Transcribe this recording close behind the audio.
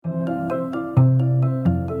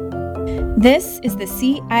This is the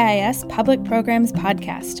CIIS Public Programs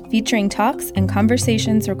Podcast, featuring talks and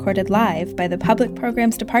conversations recorded live by the Public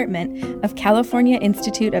Programs Department of California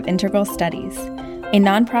Institute of Integral Studies, a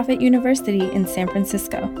nonprofit university in San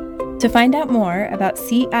Francisco. To find out more about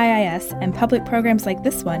CIIS and public programs like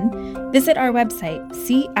this one, visit our website,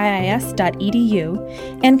 ciis.edu,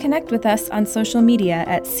 and connect with us on social media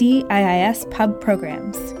at CIIS Pub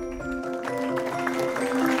Programs.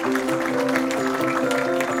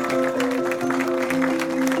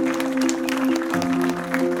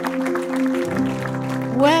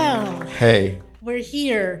 Well, hey, we're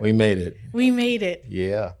here. we made it. We made it.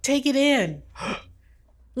 Yeah, Take it in.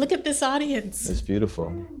 Look at this audience. it's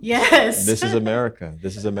beautiful. Yes. This is America.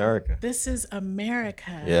 This is America. This is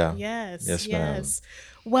America. Yeah. Yes. Yes, ma'am.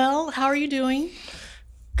 Well, how are you doing?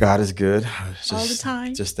 God is good. All the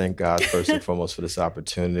time. Just thank God first and foremost for this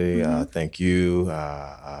opportunity. Thank you,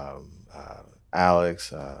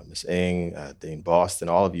 Alex, Ms. Ng, Dean Boston,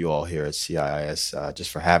 all of you all here at CIIS,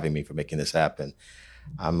 just for having me, for making this happen.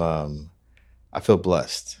 I feel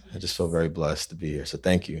blessed. I just feel very blessed to be here. So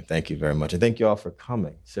thank you very much, and thank you all for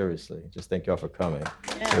coming. Seriously, just thank you all for coming.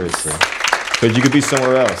 Yes. Seriously, because you could be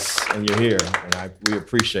somewhere else and you're here, and we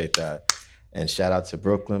appreciate that. And shout out to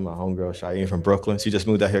Brooklyn, my homegirl Cheyenne from Brooklyn. She just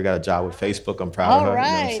moved out here, got a job with Facebook. I'm proud of her. All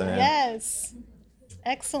right. You know what I'm saying? Yes.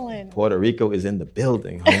 Excellent. Puerto Rico is in the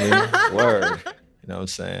building, homie. Word. You know what I'm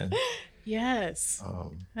saying? Yes.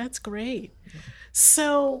 That's great.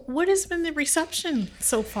 So, what has been the reception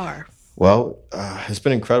so far? Well, it's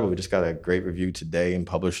been incredible. We just got a great review today in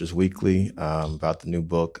Publishers Weekly about the new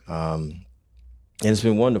book. And it's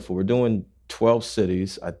been wonderful. We're doing 12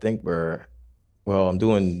 cities. I think I'm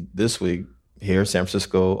doing this week here, San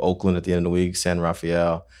Francisco, Oakland at the end of the week, San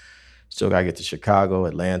Rafael. Still got to get to Chicago,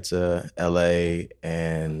 Atlanta, LA.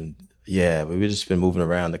 And yeah, we've just been moving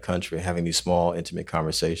around the country, having these small, intimate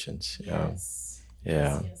conversations. You know?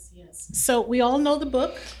 Yeah. Yes. So, we all know the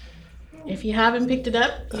book. If you haven't picked it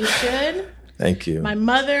up, you should. Thank you. My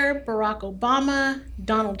Mother, Barack Obama,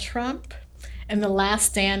 Donald Trump, and The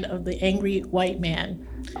Last Stand of the Angry White Man.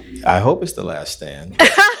 I hope it's The Last Stand.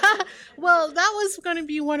 Well, that was going to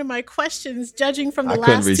be one of my questions, judging from the I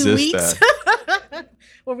couldn't last 2 resist weeks, that.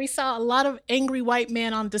 where we saw a lot of angry white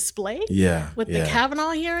men on display Yeah. with the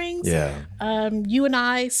Kavanaugh hearings. Yeah. You and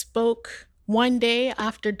I spoke one day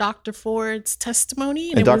after Dr. Ford's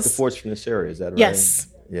testimony. And Dr. Ford's from this area, is that right? Yes.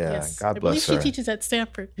 Yeah. Yes. God I bless believe her. she teaches at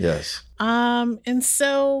Stanford. Yes. And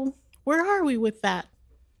so where are we with that?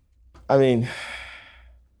 I mean,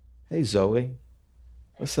 hey, Zoe.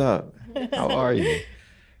 What's up? How are you?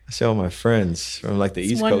 I see all my friends from like the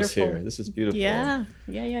It's East wonderful. Coast here. This is beautiful. Yeah.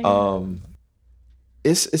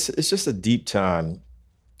 It's just a deep time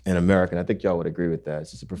in America, and I think y'all would agree with that.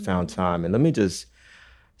 It's just a profound time. And let me just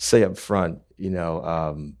say up front,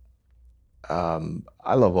 I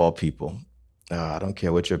love all people. I don't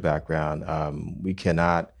care what your background. We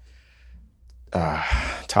cannot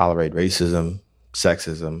tolerate racism,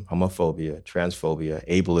 sexism, homophobia, transphobia,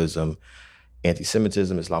 ableism,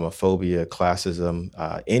 anti-Semitism, Islamophobia, classism,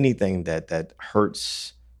 anything that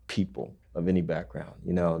hurts people of any background.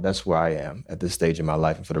 You know, that's where I am at this stage in my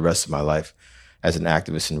life and for the rest of my life as an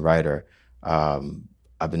activist and writer.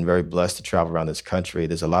 I've been very blessed to travel around this country.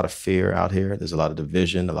 There's a lot of fear out here. There's a lot of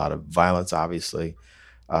division, a lot of violence, obviously,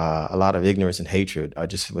 a lot of ignorance and hatred. I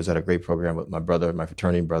just was at a great program with my brother, my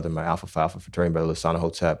fraternity brother, my Alpha Phi Alpha fraternity brother, Lasana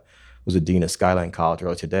Hotep, was a dean at Skyline College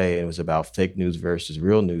earlier today, and it was about fake news versus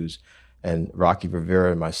real news. And Rocky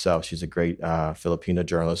Rivera and myself, she's a great Filipino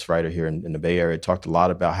journalist, writer here in the Bay Area, talked a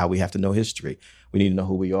lot about how we have to know history. We need to know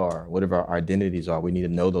who we are, whatever our identities are. We need to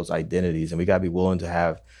know those identities, and we got to be willing to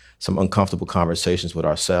have some uncomfortable conversations with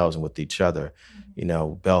ourselves and with each other. You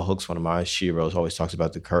know, Bell Hooks, one of my sheroes, always talks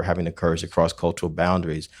about having the courage to cross cultural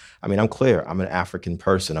boundaries. I mean, I'm clear. I'm an African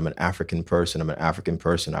person. I'm an African person.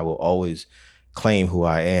 I will always claim who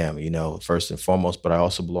I am, first and foremost, but I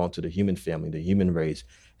also belong to the human family, the human race.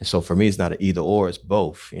 And so for me, it's not an either or, it's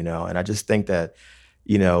both, and I just think that,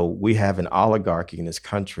 we have an oligarchy in this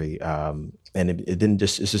country, and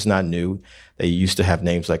it's just not new. They used to have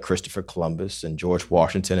names like Christopher Columbus and George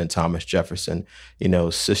Washington and Thomas Jefferson,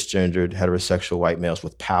 cisgendered heterosexual white males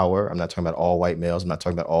with power. I'm not talking about all white males. I'm not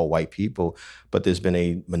talking about all white people, but there's been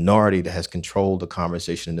a minority that has controlled the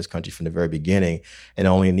conversation in this country from the very beginning. And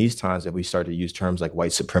only in these times that we start to use terms like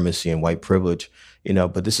white supremacy and white privilege,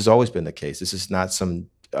 but this has always been the case. This is not some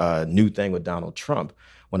new thing with Donald Trump.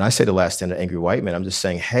 When I say The Last Stand of Angry White Men, I'm just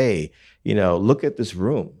saying, hey, look at this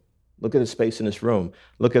room. Look at the space in this room.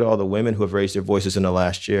 Look at all the women who have raised their voices in the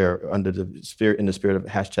last year in the spirit of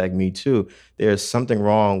 #MeToo. There's something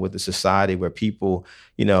wrong with the society where people,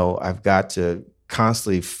 I've got to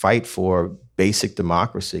constantly fight for basic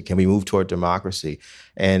democracy? Can we move toward democracy?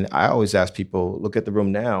 And I always ask people, look at the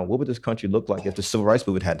room now. What would this country look like if the civil rights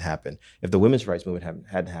movement hadn't happened, if the women's rights movement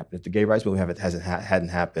hadn't happened, if the gay rights movement hadn't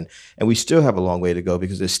happened? And we still have a long way to go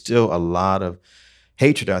because there's still a lot of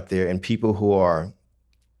hatred out there and people who are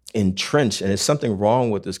entrenched. And there's something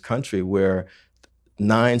wrong with this country where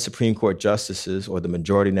 9 Supreme Court justices, or the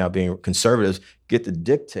majority now being conservatives, get to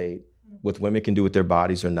dictate what women can do with their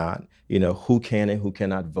bodies or not, who can and who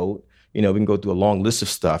cannot vote. We can go through a long list of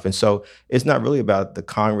stuff. And so it's not really about the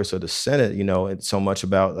Congress or the Senate, it's so much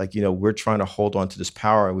about we're trying to hold on to this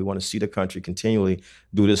power, and we want to see the country continually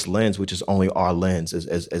through this lens, which is only our lens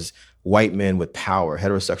as white men with power,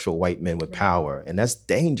 heterosexual white men with power. And that's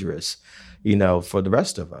dangerous, for the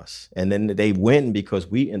rest of us. And then they win because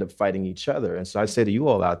we end up fighting each other. And so I say to you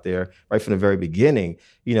all out there, right from the very beginning,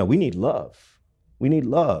 we need love. We need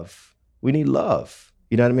love. We need love.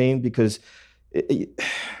 You know what I mean? Because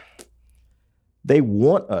they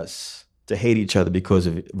want us to hate each other because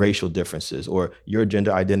of racial differences, or your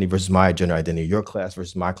gender identity versus my gender identity, your class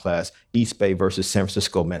versus my class, East Bay versus San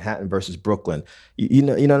Francisco, Manhattan versus Brooklyn. You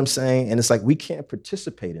know what I'm saying? And it's like, we can't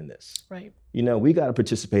participate in this. Right. We got to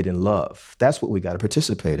participate in love. That's what we got to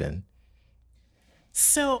participate in.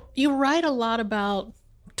 So you write a lot about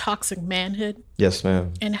toxic manhood. Yes,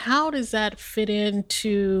 ma'am. And how does that fit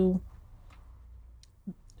into,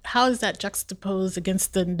 how is that juxtaposed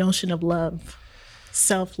against the notion of love?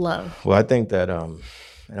 Self-love? Well, I think that, and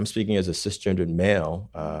I'm speaking as a cisgendered male,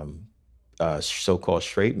 so-called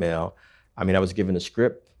straight male. I mean, I was given a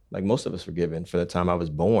script, like most of us were given, for the time I was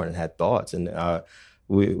born, and had thoughts. And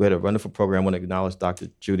we had a wonderful program. I want to acknowledge Dr.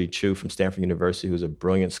 Judy Chu from Stanford University, who's a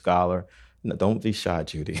brilliant scholar. No, don't be shy,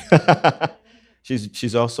 Judy.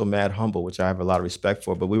 She's also mad humble, which I have a lot of respect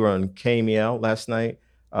for. But we were on KMEL last night,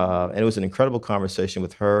 and it was an incredible conversation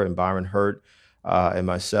with her and Byron Hurt, and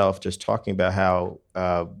myself, just talking about how,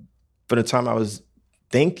 for the time I was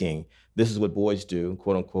thinking, this is what boys do,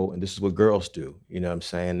 quote unquote, and this is what girls do. You know what I'm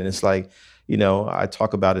saying? And it's like, I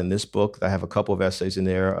talk about in this book, I have a couple of essays in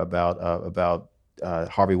there about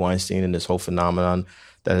Harvey Weinstein and this whole phenomenon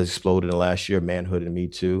that has exploded in the last year, manhood and Me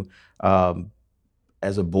Too.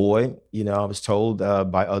 As a boy, I was told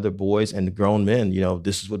by other boys and grown men,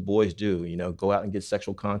 this is what boys do, go out and get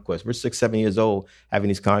sexual conquest. We're 6, 7 years old having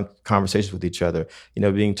these conversations with each other,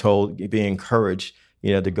 being encouraged,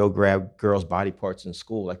 to go grab girls' body parts in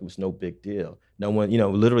school like it was no big deal. No one,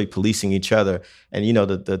 literally policing each other. And,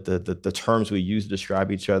 the terms we use to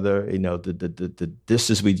describe each other, the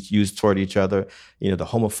disses we use toward each other, the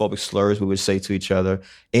homophobic slurs we would say to each other,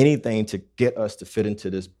 anything to get us to fit into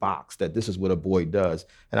this box that this is what a boy does.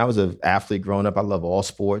 And I was an athlete growing up. I love all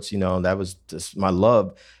sports, that was just my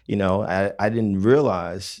love. I didn't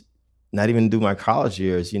realize, not even through my college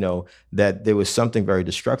years, that there was something very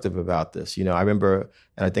destructive about this. I remember,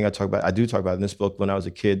 and I think I do talk about in this book, when I was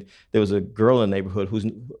a kid, there was a girl in the neighborhood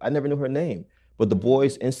I never knew her name, but the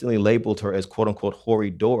boys instantly labeled her as quote unquote Hori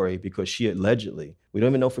Dory because she allegedly, we don't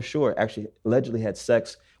even know for sure, actually allegedly had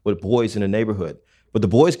sex with boys in the neighborhood. But the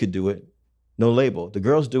boys could do it, no label. The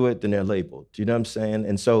girls do it, then they're labeled. Do you know what I'm saying?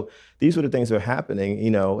 And so these were the things that were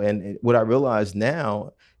happening, and what I realize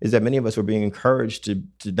now is that many of us were being encouraged to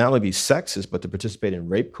not only be sexist, but to participate in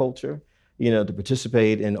rape culture, to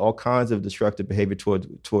participate in all kinds of destructive behavior toward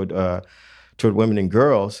women and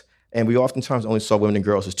girls. And we oftentimes only saw women and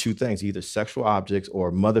girls as two things, either sexual objects or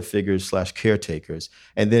mother figures / caretakers.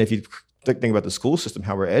 And then if you think about the school system,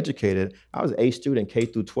 how we're educated, I was an A student, K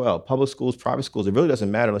through 12, public schools, private schools. It really doesn't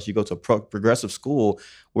matter unless you go to a progressive school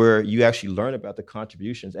where you actually learn about the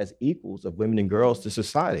contributions as equals of women and girls to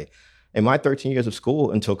society. In my 13 years of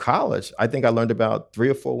school until college, I think I learned about 3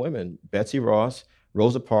 or 4 women: Betsy Ross,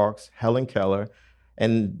 Rosa Parks, Helen Keller,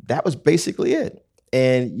 and that was basically it.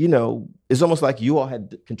 And, it's almost like you all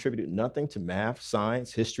had contributed nothing to math,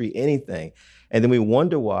 science, history, anything. And then we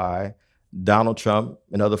wonder why Donald Trump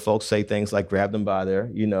and other folks say things like grab them by there.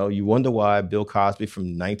 You wonder why Bill Cosby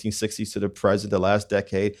from 1960s to the present, the last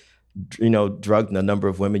decade, drugged a number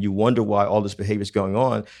of women. You wonder why all this behavior is going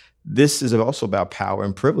on. This is also about power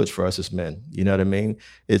and privilege for us as men. You know what I mean?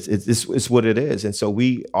 It's what it is. And so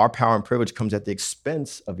our power and privilege comes at the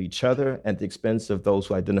expense of each other and at the expense of those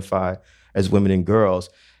who identify as women and girls.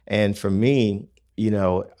 And for me,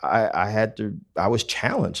 I was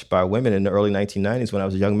challenged by women in the early 1990s when I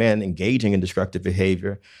was a young man engaging in destructive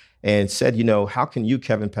behavior, and said, how can you,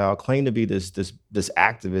 Kevin Powell, claim to be this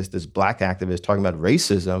activist, this Black activist talking about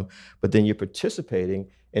racism, but then you're participating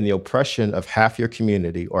in the oppression of half your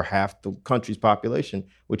community or half the country's population,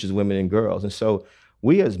 which is women and girls. And so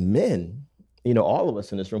we as men, all of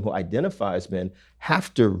us in this room who identify as men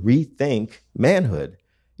have to rethink manhood.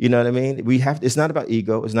 You know what I mean? It's not about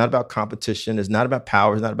ego. It's not about competition. It's not about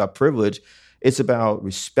power. It's not about privilege. It's about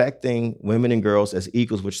respecting women and girls as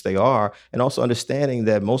equals, which they are, and also understanding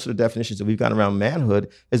that most of the definitions that we've got around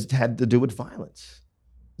manhood has had to do with violence.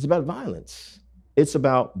 It's about violence. It's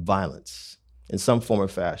about violence in some form or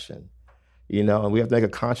fashion, and we have to make a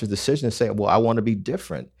conscious decision to say, well, I want to be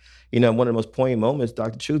different. One of the most poignant moments,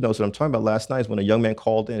 Dr. Chu knows what I'm talking about last night, is when a young man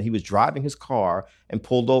called in. He was driving his car and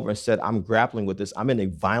pulled over and said, I'm grappling with this. I'm in a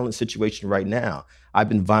violent situation right now. I've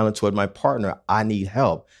been violent toward my partner. I need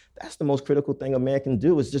help. That's the most critical thing a man can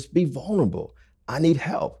do, is just be vulnerable. I need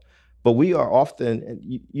help. But we are often,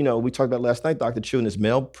 we talked about last night, Dr. Chu, in this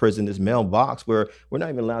male prison, this male box, where we're not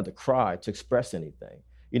even allowed to cry, to express anything.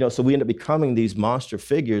 So we end up becoming these monster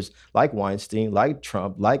figures like Weinstein, like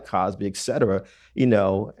Trump, like Cosby, et cetera,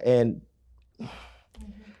 and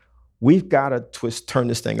we've got to turn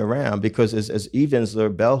this thing around, because as Eve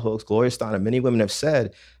Ensler, Bell Hooks, Gloria Steinem, and many women have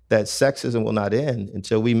said, that sexism will not end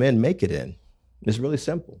until we men make it end. It's really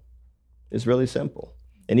simple. It's really simple.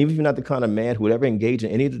 And even if you're not the kind of man who would ever engage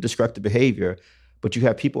in any of the destructive behavior, but you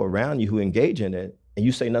have people around you who engage in it and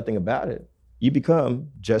you say nothing about it, you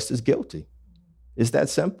become just as guilty. It's that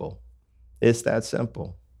simple. It's that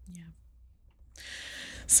simple. Yeah.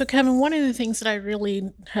 So, Kevin, one of the things that I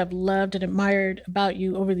really have loved and admired about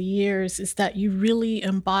you over the years is that you really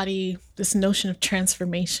embody this notion of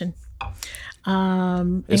transformation.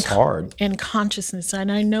 It's hard. And consciousness.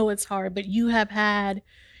 And I know it's hard, but you have had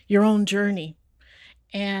your own journey.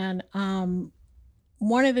 And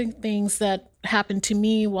one of the things that happened to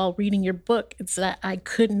me while reading your book is that I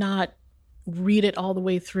could not read it all the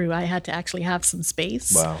way through. I had to actually have some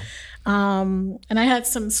space. Wow. And I had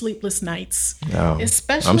some sleepless nights,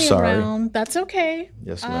 especially I'm sorry. around, that's okay.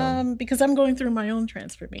 Yes, ma'am. Because I'm going through my own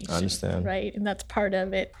transformation. I understand. Right. And that's part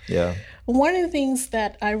of it. Yeah. One of the things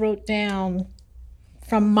that I wrote down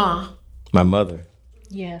from Ma. My mother.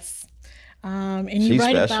 Yes. And you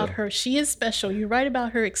write special. about her. She is special. You write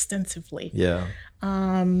about her extensively. Yeah.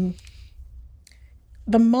 The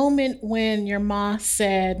moment when your ma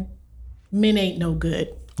said, men ain't no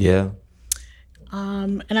good. Yeah.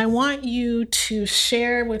 And I want you to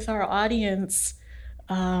share with our audience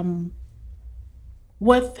how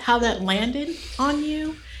that landed on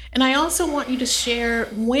you. And I also want you to share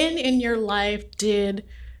when in your life did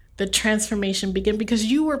the transformation begin, because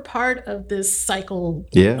you were part of this cycle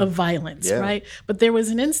of violence, right? But there was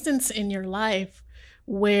an instance in your life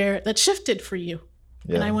where that shifted for you.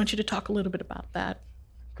 Yeah. And I want you to talk a little bit about that.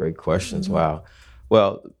 Great questions. Mm-hmm. Wow.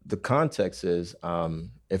 Well, the context is,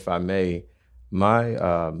 if I may,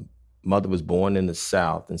 my mother was born in the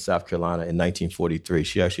South, in South Carolina in 1943.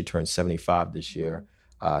 She actually turned 75 this year.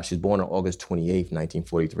 She was born on August 28th,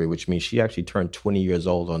 1943, which means she actually turned 20 years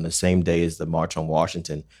old on the same day as the March on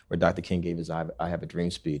Washington, where Dr. King gave his I Have a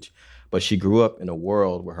Dream speech. But she grew up in a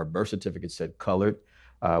world where her birth certificate said colored,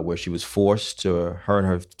 where she was forced to, her and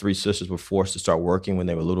her three sisters were forced to start working when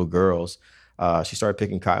they were little girls. She started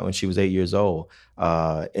picking cotton when she was 8 years old.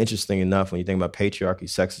 Interesting enough, when you think about patriarchy,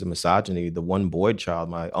 sexism, misogyny, the one boy child,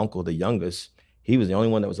 my uncle, the youngest, he was the only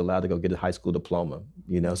one that was allowed to go get a high school diploma,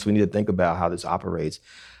 So we need to think about how this operates.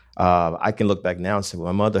 I can look back now and say,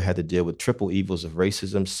 well, my mother had to deal with triple evils of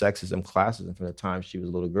racism, sexism, classism from the time she was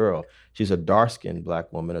a little girl. She's a dark-skinned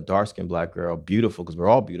Black woman, a dark-skinned Black girl, beautiful, because we're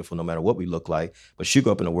all beautiful no matter what we look like. But she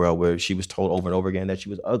grew up in a world where she was told over and over again that she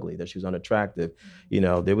was ugly, that she was unattractive.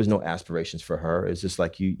 There was no aspirations for her. It's just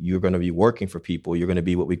like you're going to be working for people. You're going to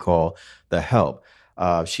be what we call the help.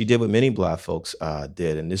 She did what many Black folks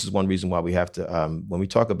did. And this is one reason why we have to, when we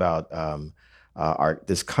talk about our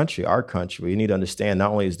country, we need to understand not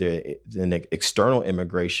only is there an external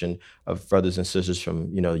immigration of brothers and sisters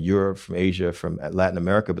from, Europe, from Asia, from Latin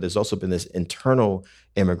America, but there's also been this internal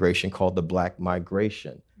immigration called the Black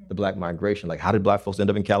migration. The Black migration, like how did Black folks end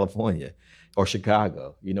up in California or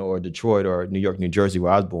Chicago, or Detroit or New York, New Jersey,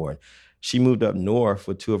 where I was born? She moved up north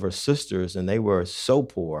with two of her sisters, and they were so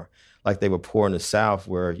poor. Like they were poor in the South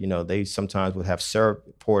where, they sometimes would have syrup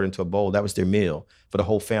poured into a bowl. That was their meal for the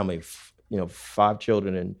whole family, 5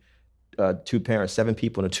 children and 2 parents, 7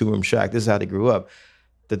 people in a 2-room shack. This is how they grew up.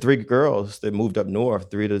 The 3 girls that moved up north,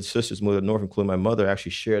 3 of the sisters moved up north, including my mother,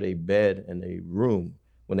 actually shared a bed and a room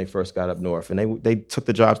when they first got up north. And they took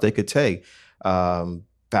the jobs they could take,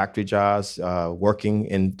 factory jobs, working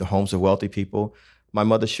in the homes of wealthy people. My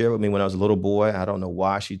mother shared with me when I was a little boy. I don't know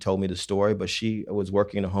why she told me the story, but she was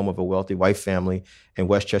working in the home of a wealthy white family in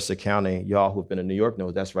Westchester County. Y'all who've been in New York know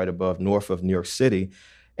that's right north of New York City.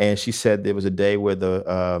 And she said there was a day where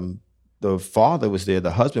the father was there,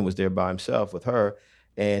 the husband was there by himself with her,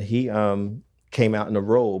 and he came out in a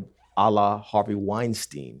robe, a la Harvey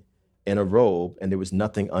Weinstein, in a robe, and there was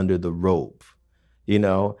nothing under the robe. You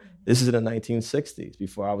know, this is in the 1960s,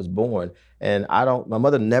 before I was born. And my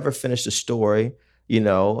mother never finished the story, you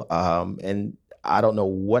know, and I don't know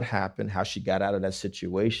what happened, how she got out of that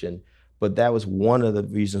situation, but that was one of the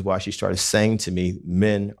reasons why she started saying to me,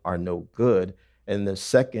 men are no good. And the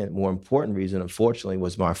second, more important reason, unfortunately,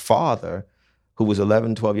 was my father, who was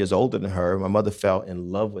 11, 12 years older than her. My mother fell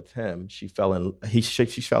in love with him. She fell in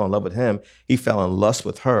love with him. He fell in lust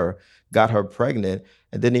with her, got her pregnant,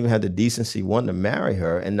 and didn't even have the decency, one, to marry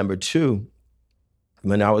her. And number two,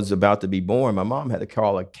 when I was about to be born, my mom had to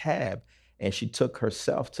call a cab, and she took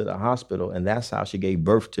herself to the hospital, and that's how she gave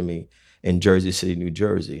birth to me in Jersey City, New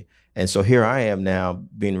Jersey. And so here I am now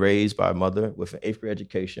being raised by a mother with an 8th grade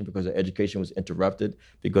education because her education was interrupted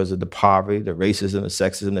because of the poverty, the racism, the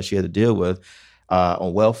sexism that she had to deal with,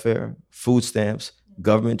 on welfare, food stamps,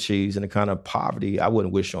 government cheese, and the kind of poverty I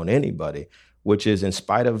wouldn't wish on anybody, which is, in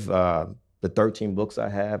spite of the 13 books I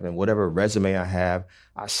have and whatever resume I have,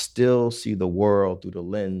 I still see the world through the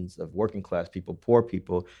lens of working class people, poor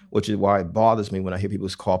people, which is why it bothers me when I hear people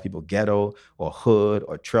call people ghetto or hood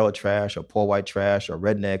or trailer trash or poor white trash or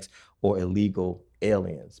rednecks or illegal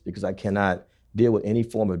aliens, because I cannot deal with any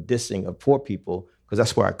form of dissing of poor people because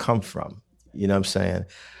that's where I come from. You know what I'm saying?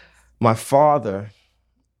 My father,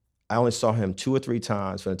 I only saw him 2 or 3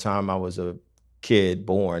 times from the time I was a kid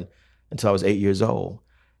born until I was 8 years old.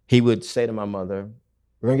 He would say to my mother,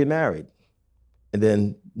 we're gonna get married. And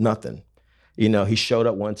then nothing. You know, he showed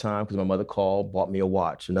up one time because my mother called, bought me a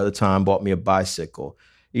watch. Another time, bought me a bicycle.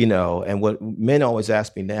 You know, and what men always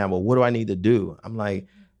ask me now, well, what do I need to do? I'm like,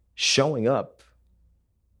 showing up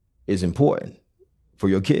is important for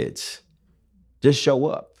your kids. Just show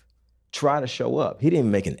up. Try to show up. He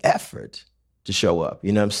didn't make an effort to show up.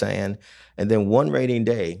 You know what I'm saying? And then one rainy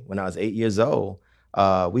day when I was 8 years old,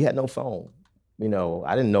 we had no phone. You know,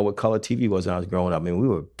 I didn't know what color TV was when I was growing up. I mean, we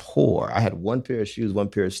were poor. I had one pair of shoes, one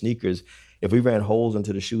pair of sneakers. If we ran holes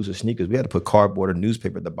into the shoes or sneakers, we had to put cardboard or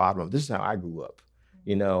newspaper at the bottom of them. This is how I grew up.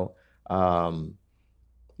 You know,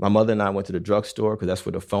 my mother and I went to the drugstore because that's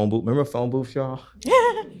where the phone booth. Remember phone booths, y'all?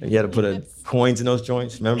 Yeah. And you had to put coins in those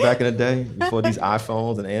joints. Remember back in the day before these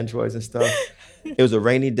iPhones and Androids and stuff? It was a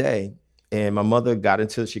rainy day, and my mother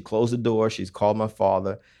she closed the door. She's called my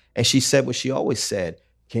father, and she said what she always said: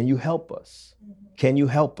 "Can you help us? Can you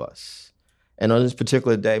help us?" And on this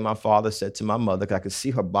particular day, my father said to my mother, because I could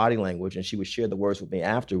see her body language, and she would share the words with me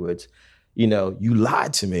afterwards, you know, "You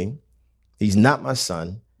lied to me. He's not my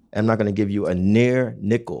son. I'm not going to give you a near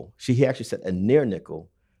nickel." He actually said a near nickel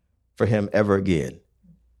for him ever again,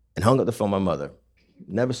 and hung up the phone. My mother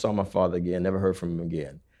never saw my father again, never heard from him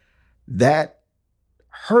again. That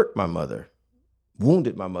hurt my mother,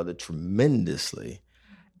 wounded my mother tremendously.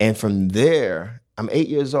 And from there, I'm 8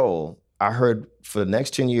 years old. I heard for the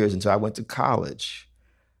next 10 years until I went to college,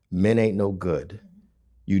 men ain't no good.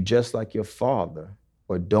 You just like your father,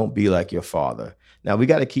 or don't be like your father. Now, we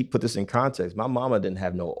got to put this in context. My mama didn't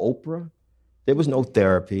have no Oprah. There was no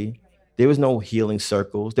therapy. There was no healing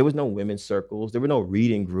circles. There was no women's circles. There were no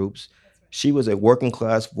reading groups. She was a working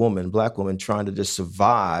class woman, Black woman, trying to just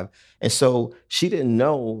survive. And so she didn't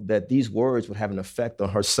know that these words would have an effect on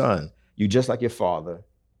her son. You just like your father.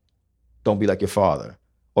 Don't be like your father.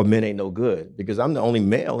 Or men ain't no good. Because I'm the only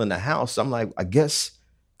male in the house. I'm like, I guess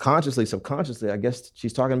consciously, subconsciously, I guess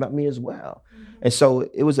she's talking about me as well. Mm-hmm. And so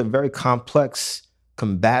it was a very complex,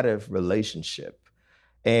 combative relationship.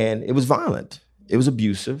 And it was violent. It was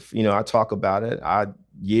abusive. You know, I talk about it.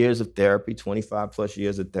 Years of therapy, 25 plus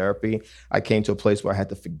years of therapy. I came to a place where I had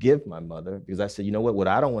to forgive my mother because I said, you know what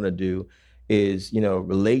I don't want to do is, you know,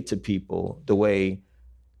 relate to people the way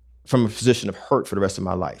from a position of hurt for the rest of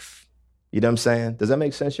my life. You know what I'm saying? Does that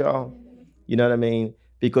make sense, y'all? You know what I mean?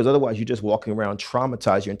 Because otherwise you're just walking around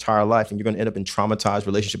traumatized your entire life, and you're going to end up in traumatized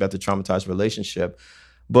relationship after traumatized relationship.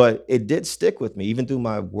 But it did stick with me, even through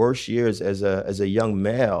my worst years as a young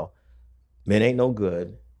male. Men ain't no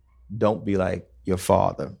good. Don't be like your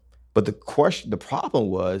father. But the problem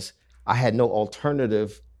was I had no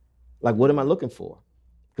alternative. Like, what am I looking for?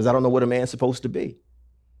 Because I don't know what a man's supposed to be.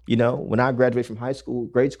 You know, when I graduated from high school,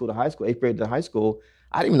 grade school to high school, 8th grade to high school,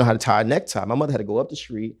 I didn't even know how to tie a necktie. My mother had to go up the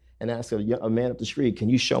street and ask a man up the street, "Can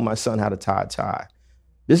you show my son how to tie a tie?"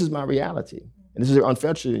 This is my reality. And this is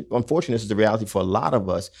unfortunately, this is the reality for a lot of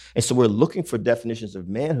us. And so we're looking for definitions of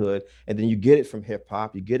manhood, and then you get it from hip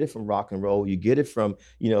hop, you get it from rock and roll, you get it from,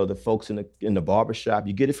 you know, the folks in the barbershop,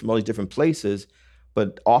 you get it from all these different places,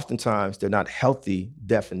 but oftentimes they're not healthy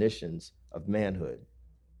definitions of manhood.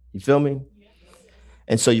 You feel me?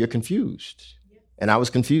 And so you're confused. And I was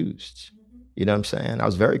confused. You know what I'm saying? I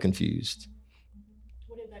was very confused.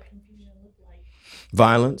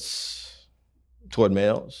 Violence toward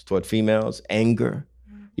males, toward females, anger,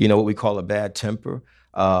 what we call a bad temper,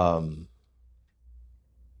 not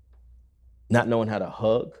knowing how to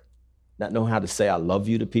hug, not knowing how to say I love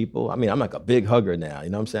you to people. I mean, I'm like a big hugger now, you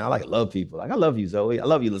know what I'm saying? I like to love people. Like, I love you, Zoe. I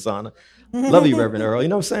love you, Lasana. Love you, Reverend Earl. You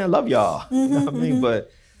know what I'm saying? I love y'all. You know what I mean?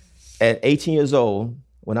 But at 18 years old,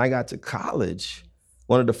 when I got to college,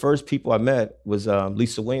 one of the first people I met was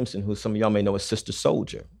Lisa Williamson, who some of y'all may know as Sister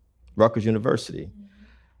Soldier, Rutgers University.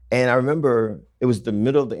 And I remember it was the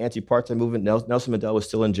middle of the anti-apartheid movement. Nelson Mandela was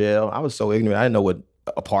still in jail. I was so ignorant. I didn't know what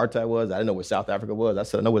apartheid was. I didn't know what South Africa was. I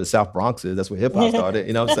said, I know where the South Bronx is. That's where hip hop started.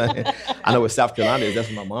 You know what I'm saying? I know where South Carolina is. That's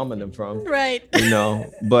where my mom and them from. Right.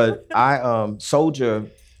 But Soldier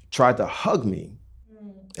tried to hug me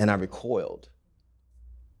and I recoiled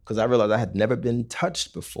because I realized I had never been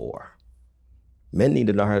touched before. Men need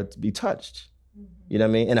to know how to be touched, you know what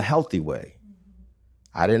I mean? In a healthy way.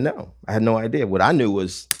 I didn't know. I had no idea. What I knew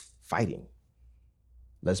was fighting.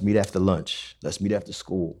 Let's meet after lunch. Let's meet after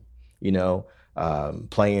school.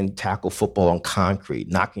 Playing tackle football on concrete,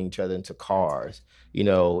 knocking each other into cars.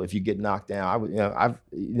 If you get knocked down,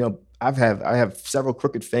 I have several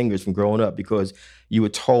crooked fingers from growing up because you were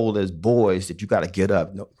told as boys that you got to get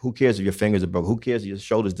up. No, who cares if your fingers are broken? Who cares if your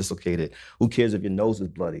shoulder's dislocated? Who cares if your nose is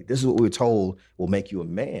bloody? This is what we were told will make you a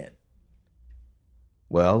man.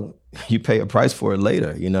 Well, you pay a price for it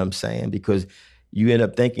later, you know what I'm saying? Because you end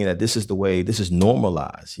up thinking that this is the way, this is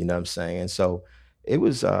normalized, you know what I'm saying? And so it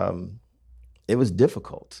was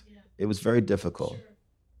difficult. Yeah. It was very difficult.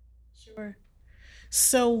 Sure.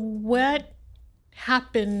 So what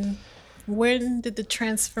happened? When did the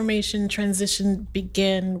transition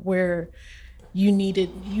begin where you knew that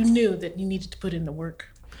you needed to put in the work?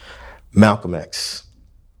 Malcolm X,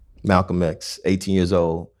 18 years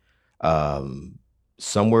old.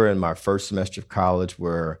 Somewhere in my first semester of college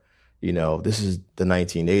where, this is the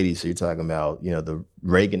 1980s, so you're talking about, the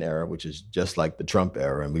Reagan era, which is just like the Trump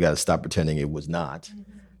era, and we got to stop pretending it was not.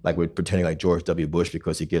 Mm-hmm. Like we're pretending like George W. Bush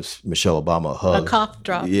because he gives Michelle Obama a hug. A cough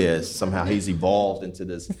drop. Yes, somehow he's evolved into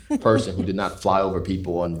this person who did not fly over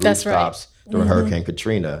people on rooftops during Hurricane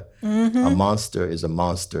Katrina. Mm-hmm. A monster is a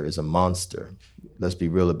monster is a monster. Let's be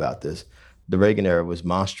real about this. The Reagan era was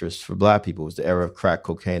monstrous for Black people. It was the era of crack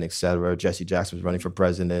cocaine, et cetera. Jesse Jackson was running for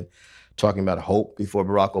president, talking about hope before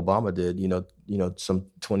Barack Obama did, some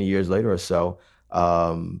 20 years later or so.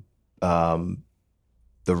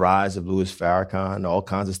 The rise of Louis Farrakhan, all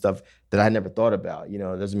kinds of stuff that I had never thought about. It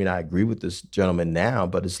doesn't mean I agree with this gentleman now,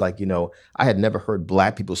 but it's like, I had never heard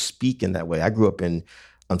Black people speak in that way. I grew up in,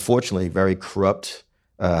 unfortunately, very corrupt,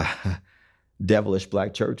 devilish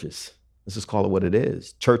Black churches. Let's just call it what it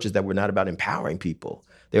is. Churches that were not about empowering people.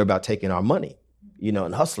 They were about taking our money,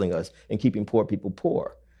 and hustling us and keeping poor people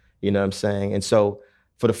poor. You know what I'm saying? And so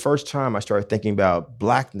for the first time, I started thinking about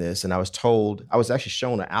Blackness, and I was actually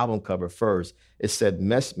shown an album cover first. It said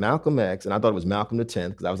Malcolm X, and I thought it was Malcolm the 10th,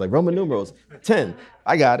 because I was like, Roman numerals, 10.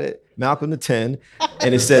 I got it, Malcolm the 10.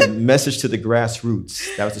 And it said, Message to the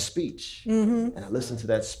Grassroots. That was the speech. Mm-hmm. And I listened to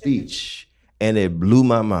that speech, and it blew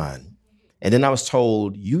my mind. And then I was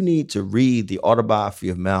told, you need to read the autobiography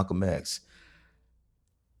of Malcolm X.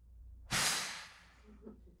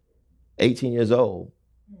 18 years old,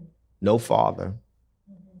 no father,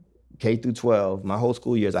 K through 12, my whole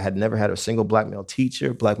school years, I had never had a single Black male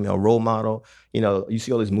teacher, Black male role model. You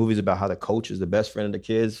see all these movies about how the coach is the best friend of the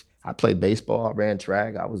kids. I played baseball, I ran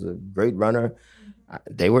track, I was a great runner.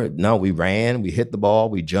 We ran, we hit the ball,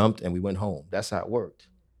 we jumped, and we went home. That's how it worked,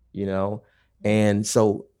 And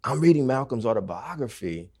so I'm reading Malcolm's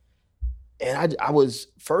autobiography, and I was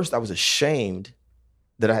ashamed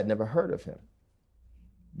that I had never heard of him.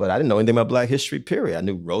 But I didn't know anything about Black history, period. I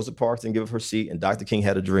knew Rosa Parks didn't give up her seat and Dr. King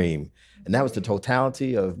had a dream. And that was the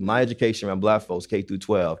totality of my education around Black folks, K through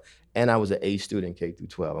 12. And I was an A student, K through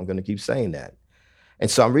 12. I'm gonna keep saying that. And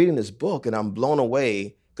so I'm reading this book and I'm blown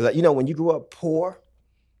away. Because when you grew up poor,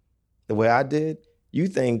 the way I did, you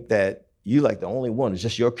think that you like the only one, it's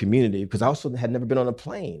just your community. Because I also had never been on a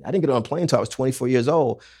plane. I didn't get on a plane until I was 24 years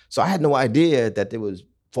old. So I had no idea that there was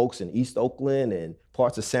folks in East Oakland and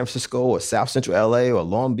parts of San Francisco or South Central LA or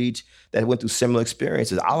Long Beach that went through similar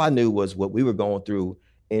experiences. All I knew was what we were going through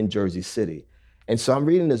in Jersey City. And so I'm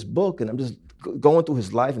reading this book and I'm just going through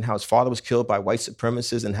his life and how his father was killed by white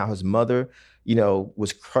supremacists and how his mother,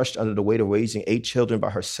 was crushed under the weight of raising 8 children by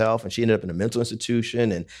herself. And she ended up in a mental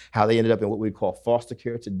institution and how they ended up in what we call foster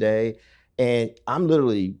care today. And I'm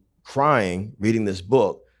literally crying reading this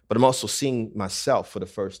book, but I'm also seeing myself for the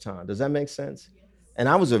first time. Does that make sense? And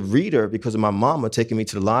I was a reader because of my mama taking me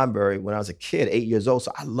to the library when I was a kid, 8 years old.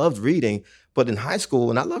 So I loved reading. But in high school,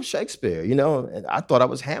 and I loved Shakespeare, you know, and I thought I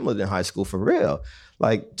was Hamlet in high school for real.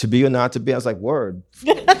 Like, to be or not to be, I was like, word.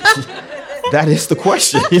 That is the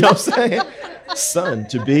question, you know what I'm saying? Son,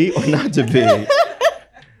 to be or not to be?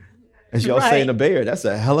 As y'all say in the Bay Area, that's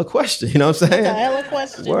a hella question, you know what I'm saying? A hella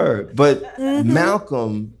question. Word. But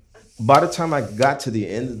Malcolm, by the time I got to the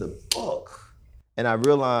end of the book, and I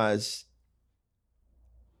realized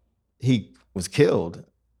he was killed,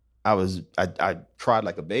 I cried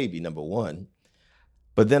like a baby, number one.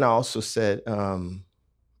 But then I also said, I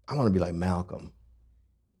want to be like Malcolm.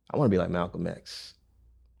 I want to be like Malcolm X.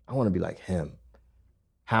 I want to be like him.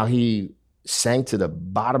 How he sank to the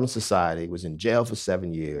bottom of society, was in jail for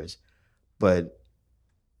 7 years, but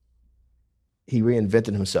he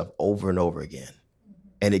reinvented himself over and over again.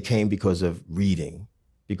 And it came because of reading,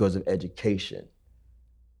 because of education.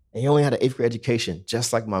 And he only had an 8th grade education,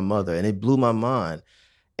 just like my mother, and it blew my mind.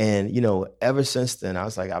 And, you know, ever since then, I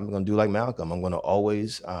was like, I'm going to do like Malcolm. I'm going to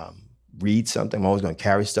always read something. I'm always going to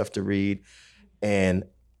carry stuff to read. And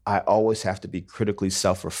I always have to be critically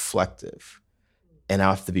self-reflective. And I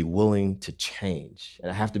have to be willing to change.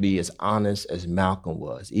 And I have to be as honest as Malcolm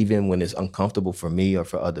was, even when it's uncomfortable for me or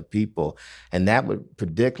for other people. And that would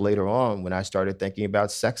predict later on when I started thinking about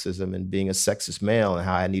sexism and being a sexist male and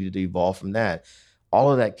how I needed to evolve from that.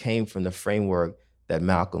 All of that came from the framework that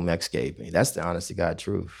Malcolm X gave me. That's the honest to God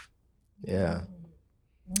truth. Yeah.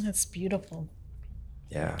 That's beautiful.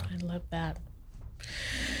 Yeah. I love that.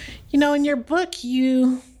 You know, in your book,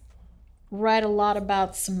 you write a lot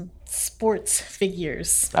about some sports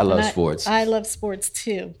figures. I love sports. I love sports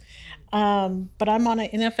too. But I'm on an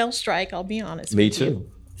NFL strike, I'll be honest Me with too.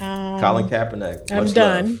 you. Colin Kaepernick. I'm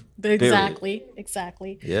done.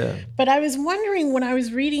 Exactly. Yeah. But I was wondering when I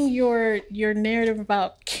was reading your narrative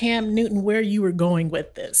about Cam Newton, where you were going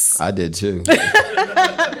with this. I did too.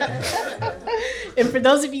 And for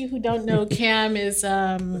those of you who don't know, Cam is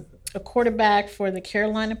a quarterback for the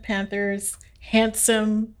Carolina Panthers,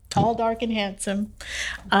 handsome, tall, dark, and handsome,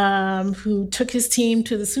 who took his team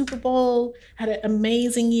to the Super Bowl, had an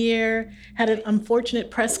amazing year, had an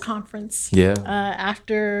unfortunate press conference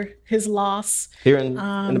after his loss. Here in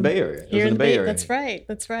the Bay Area. Here in the Bay Area.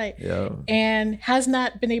 That's right. Yeah. And has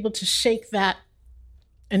not been able to shake that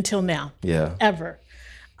until now. Yeah. Ever.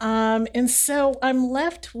 And so I'm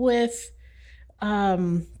left with,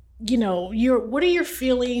 you know, what are your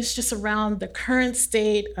feelings just around the current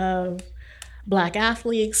state of Black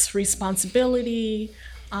athletes, responsibility?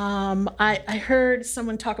 I heard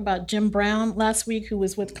someone talk about Jim Brown last week, who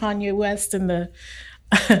was with Kanye West in the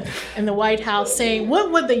in the White House, saying,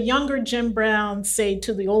 what would the younger Jim Brown say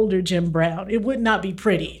to the older Jim Brown? It would not be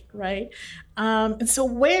pretty, right? And so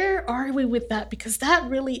where are we with that? Because that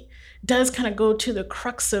really does kind of go to the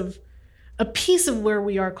crux of a piece of where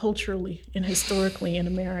we are culturally and historically in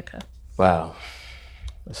America. Wow.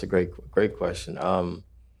 That's a great question.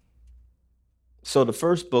 So the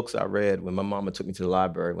first books I read when my mama took me to the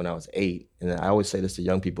library when I was 8, and I always say this to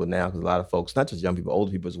young people now, because a lot of folks, not just young people,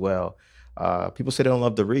 older people as well, people say they don't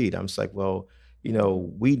love to read. I'm just like, well, you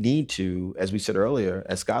know, we need to, as we said earlier,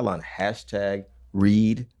 at Skyline, hashtag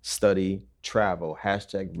read, study, travel,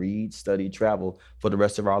 hashtag read, study, travel for the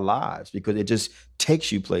rest of our lives, because it just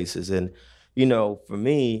takes you places. And, you know, for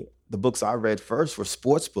me, the books I read first were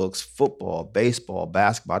sports books, football, baseball,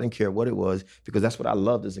 basketball. I didn't care what it was, because that's what I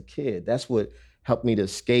loved as a kid. That's what helped me to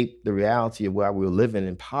escape the reality of where we were living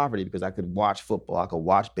in poverty, because I could watch football, I could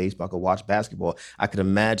watch baseball, I could watch basketball. I could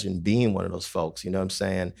imagine being one of those folks, you know what I'm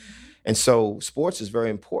saying? And so sports is very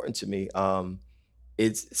important to me.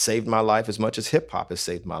 It's saved my life as much as hip hop has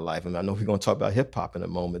saved my life. And I know we're going to talk about hip hop in a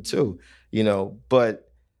moment too, you know,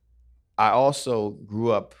 but I also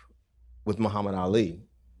grew up with Muhammad Ali,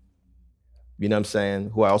 you know what I'm saying?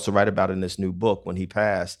 Who I also write about in this new book when he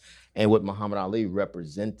passed, and what Muhammad Ali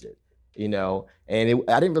represented. You know, and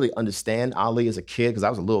I didn't really understand Ali as a kid, because I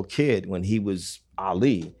was a little kid when he was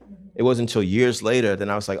Ali. It wasn't until years later that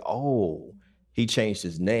I was like, oh, he changed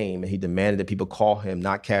his name and he demanded that people call him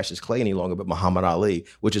not Cassius Clay any longer, but Muhammad Ali,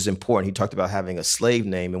 which is important. He talked about having a slave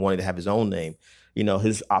name and wanting to have his own name. You know,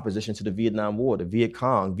 his opposition to the Vietnam War, the Viet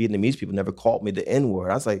Cong, Vietnamese people never called me the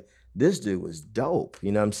N-word. I was like, this dude was dope,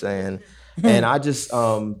 you know what I'm saying? And I just,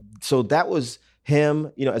 so that was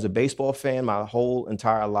him, you know, as a baseball fan, my whole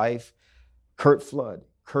entire life. Curt Flood,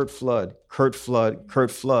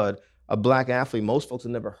 a Black athlete most folks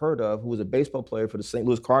have never heard of, who was a baseball player for the St.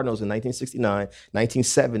 Louis Cardinals in 1969,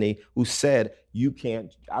 1970, who said,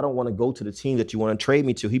 I don't want to go to the team that you want to trade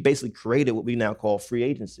me to. He basically created what we now call free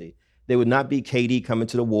agency. There would not be KD coming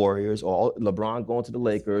to the Warriors or LeBron going to the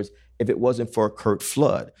Lakers if it wasn't for Curt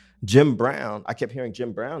Flood. Jim Brown, I kept hearing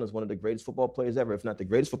Jim Brown is one of the greatest football players ever, if not the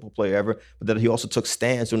greatest football player ever, but that he also took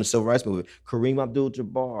stands during the Civil Rights Movement. Kareem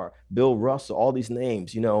Abdul-Jabbar, Bill Russell, all these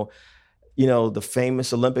names, the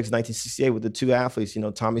famous Olympics 1968 with the two athletes,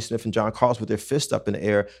 Tommy Smith and John Carlos with their fist up in the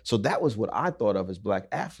air. So that was what I thought of as Black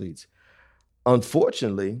athletes.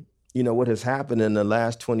 Unfortunately, what has happened in the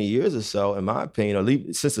last 20 years or so, in my opinion,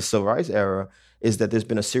 or since the Civil Rights era, is that there's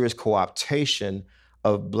been a serious co-optation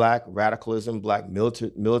of Black radicalism, Black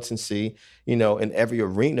militancy, in every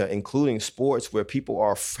arena, including sports, where people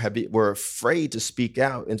were afraid to speak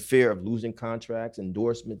out in fear of losing contracts,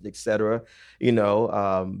 endorsements, et cetera.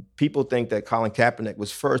 People think that Colin Kaepernick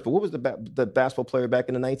was first, but what was the basketball player back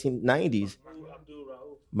in the 1990s?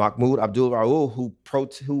 Mahmoud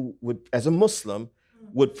Abdul-Rauf, who would, as a Muslim,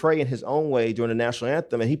 would pray in his own way during the national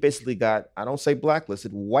anthem, and he basically got, I don't say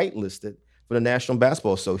blacklisted, whitelisted from the National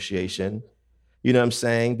Basketball Association. You know what I'm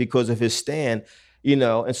saying? Because of his stand,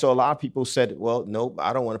 and so a lot of people said, well, nope,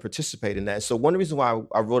 I don't want to participate in that. So one of the reasons why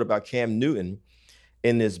I wrote about Cam Newton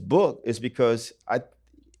in this book is because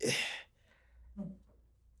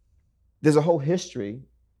there's a whole history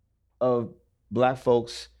of Black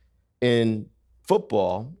folks in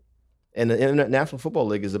football, and the International Football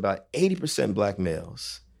League is about 80% Black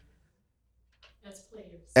males.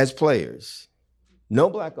 As players. No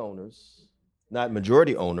Black owners, not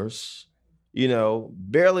majority owners.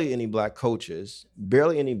 Barely any Black coaches,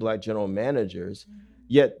 barely any Black general managers,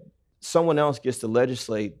 yet someone else gets to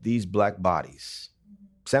legislate these Black bodies.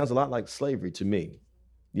 Sounds a lot like slavery to me.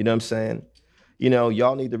 You know what I'm saying?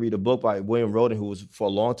 Y'all need to read a book by William Roden, who was for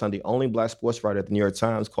a long time the only Black sports writer at the New York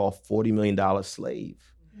Times, called $40 Million Slave.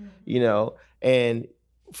 And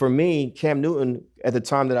for me, Cam Newton, at the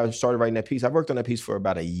time that I started writing that piece, I worked on that piece for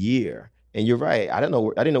about a year. And you're right, I didn't know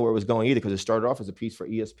where it was going either, because it started off as a piece for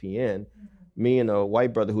ESPN. Me and a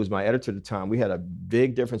white brother who was my editor at the time, we had a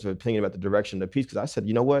big difference of opinion about the direction of the piece, because I said,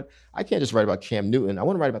 you know what? I can't just write about Cam Newton. I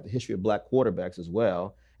want to write about the history of Black quarterbacks as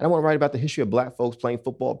well. And I want to write about the history of Black folks playing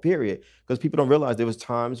football, period. Because people don't realize there was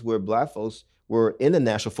times where Black folks were in the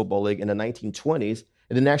National Football League in the 1920s,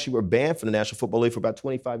 and then actually were banned from the National Football League for about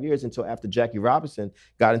 25 years until after Jackie Robinson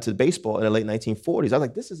got into baseball in the late 1940s. I was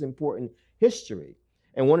like, this is important history.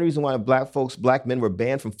 And one of the reasons why Black men were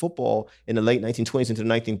banned from football in the late 1920s into the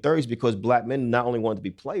 1930s, because Black men not only wanted to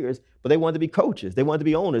be players, but they wanted to be coaches. They wanted to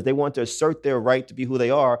be owners. They wanted to assert their right to be who they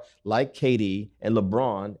are, like KD and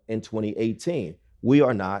LeBron in 2018. We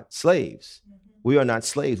are not slaves. We are not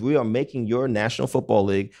slaves. We are making your National Football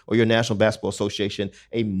League or your National Basketball Association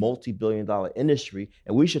a multi-billion-dollar industry,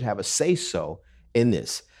 and we should have a say-so in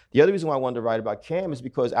this. The other reason why I wanted to write about Cam is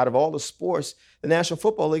because out of all the sports, the National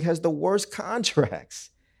Football League has the worst contracts.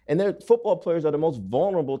 And their football players are the most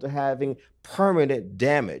vulnerable to having permanent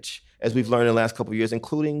damage, as we've learned in the last couple of years,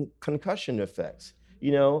 including concussion effects.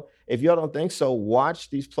 If y'all don't think so, watch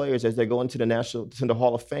these players as they go into the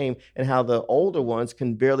Hall of Fame, and how the older ones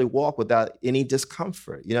can barely walk without any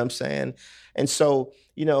discomfort. You know what I'm saying? And so,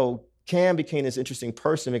 Cam became this interesting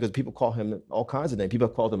person because people call him all kinds of names. People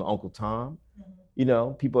have called him Uncle Tom.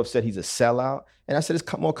 People have said he's a sellout. And I said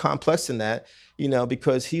it's more complex than that,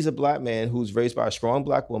 because he's a Black man who's raised by a strong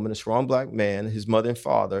Black woman, a strong Black man, his mother and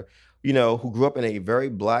father, who grew up in a very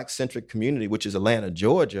Black-centric community, which is Atlanta,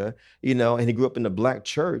 Georgia, and he grew up in the Black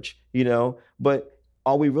church, But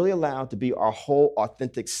are we really allowed to be our whole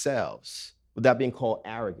authentic selves without being called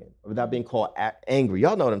arrogant, or without being called angry?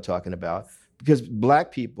 Y'all know what I'm talking about. Because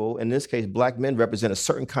Black people, in this case, Black men, represent a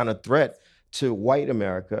certain kind of threat to white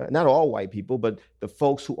America, not all white people, but the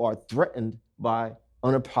folks who are threatened by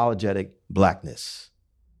unapologetic Blackness.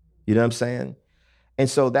 You know what I'm saying? And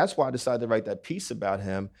so that's why I decided to write that piece about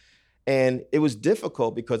him. And it was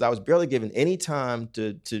difficult because I was barely given any time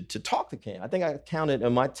to talk to Cam. I think I counted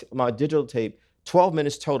on my digital tape 12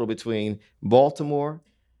 minutes total between Baltimore,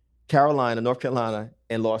 Carolina, North Carolina,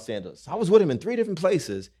 and Los Angeles. I was with him in 3 different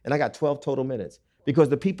places, and I got 12 total minutes because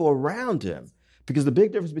the people around him. Because the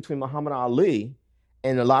big difference between Muhammad Ali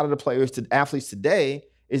and a lot of the athletes today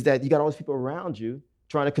is that you got all these people around you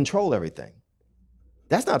trying to control everything.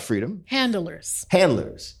 That's not freedom. Handlers.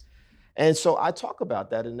 And so I talk about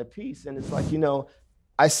that in the piece. And it's like,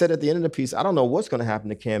 I said at the end of the piece, I don't know what's going to happen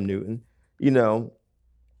to Cam Newton,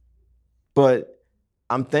 but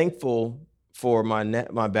I'm thankful for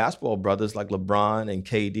my basketball brothers like LeBron and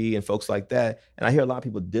KD and folks like that. And I hear a lot of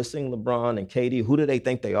people dissing LeBron and KD. Who do they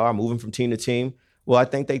think they are, moving from team to team? Well, I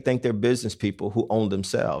think they think they're business people who own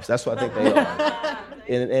themselves. That's what I think they are.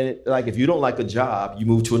 And if you don't like a job, you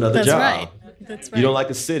move to another job. Right. That's right. You don't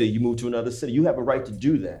like a city, you move to another city. You have a right to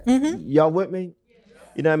do that. Mm-hmm. Y'all with me?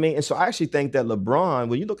 You know what I mean? And so I actually think that LeBron,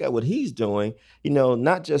 when you look at what he's doing,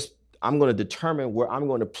 not just I'm going to determine where I'm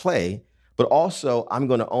going to play, but also I'm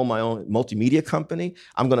going to own my own multimedia company.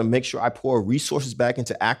 I'm going to make sure I pour resources back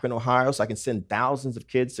into Akron, Ohio, so I can send thousands of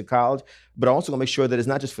kids to college. But I'm also going to make sure that it's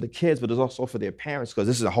not just for the kids, but it's also for their parents, because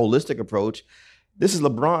this is a holistic approach. This is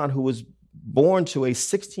LeBron, who was born to a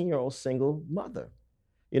 16-year-old single mother.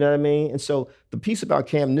 You know what I mean? And so the piece about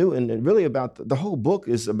Cam Newton, and really about the whole book,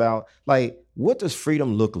 is about, like, what does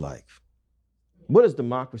freedom look like? What does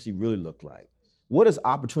democracy really look like? What does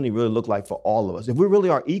opportunity really look like for all of us? If we really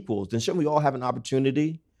are equals, then shouldn't we all have an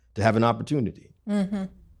opportunity to have an opportunity? Mm-hmm.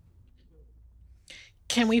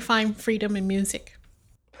 Can we find freedom in music?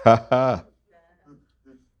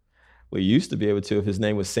 We used to be able to if his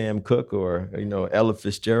name was Sam Cooke or, Ella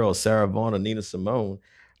Fitzgerald, Sarah Vaughan, or Nina Simone.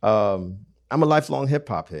 I'm a lifelong hip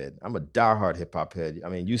hop head. I'm a diehard hip hop head. I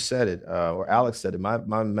mean, you said it, or Alex said it. My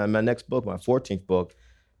next book, my 14th book,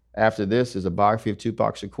 after this, is a biography of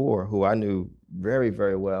Tupac Shakur, who I knew very,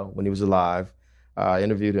 very well when he was alive. I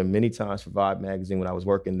interviewed him many times for Vibe magazine when I was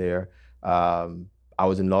working there. I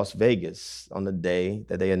was in Las Vegas on the day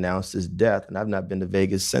that they announced his death, and I've not been to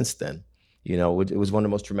Vegas since then. It was one of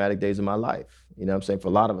the most traumatic days of my life. You know what I'm saying? For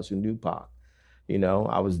a lot of us who knew Pac.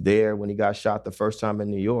 I was there when he got shot the first time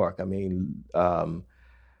in New York. I mean,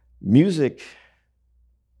 music,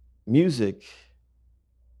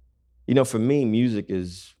 for me, music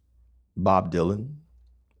is Bob Dylan,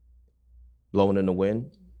 Blowing in the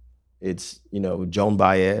Wind. It's, Joan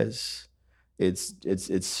Baez. It's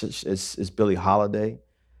Billie Holiday.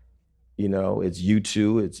 It's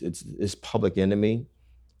U2. It's Public Enemy.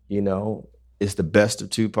 It's the best of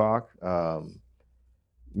Tupac.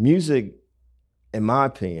 Music, in my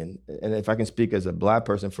opinion, and if I can speak as a Black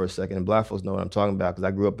person for a second, and Black folks know what I'm talking about because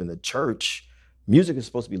I grew up in the church, music is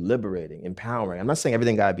supposed to be liberating, empowering. I'm not saying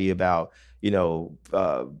everything got to be about,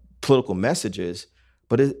 political messages,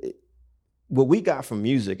 but what we got from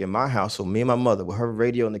music in my household, me and my mother, with her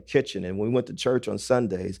radio in the kitchen, and when we went to church on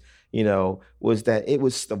Sundays, was that it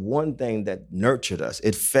was the one thing that nurtured us.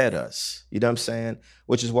 It fed us. You know what I'm saying?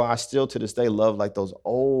 Which is why I still to this day love, like, those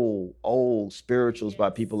old spirituals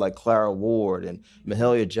by people like Clara Ward and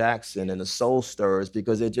Mahalia Jackson and the Soul Stirrers,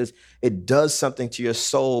 because it does something to your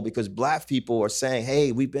soul, because Black people are saying,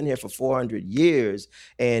 hey, we've been here for 400 years.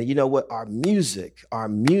 And you know what? Our music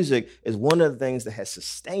is one of the things that has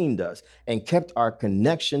sustained us and kept our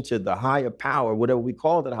connection to the higher power, whatever we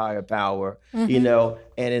call that higher power, and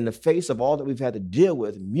in the face of all that we've had to deal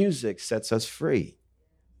with, music sets us free,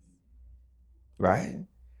 right?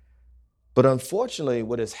 But unfortunately,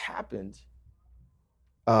 what has happened,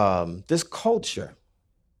 this culture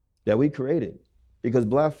that we created, because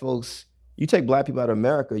Black folks, you take Black people out of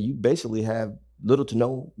America, you basically have little to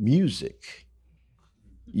no music.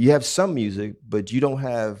 You have some music, but you don't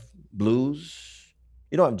have blues,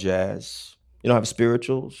 you don't have jazz, you don't have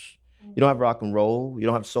spirituals, you don't have rock and roll, you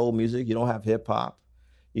don't have soul music, you don't have hip hop.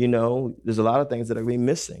 There's a lot of things that are really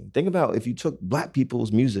missing. Think about if you took Black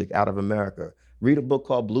people's music out of America. Read a book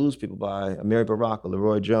called Blues People by Amiri Baraka,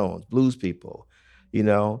 Leroy Jones, Blues People,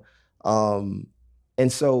 And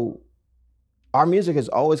so our music has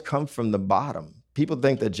always come from the bottom. People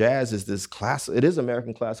think that jazz is this classical, it is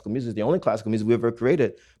American classical music, the only classical music we ever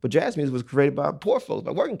created, but jazz music was created by poor folks,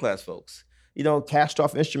 by working class folks. Cast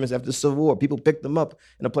off instruments after the Civil War. People picked them up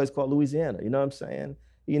in a place called Louisiana, you know what I'm saying?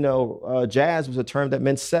 Jazz was a term that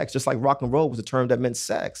meant sex, just like rock and roll was a term that meant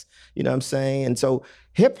sex. You know what I'm saying? And so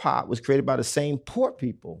hip hop was created by the same poor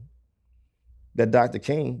people that Dr.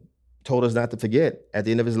 King told us not to forget at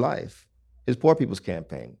the end of his life. His Poor People's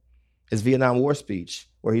Campaign, his Vietnam War speech,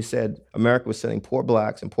 where he said America was sending poor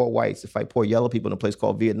Blacks and poor whites to fight poor yellow people in a place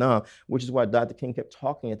called Vietnam, which is why Dr. King kept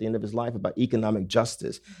talking at the end of his life about economic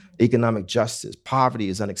justice. Economic justice. Poverty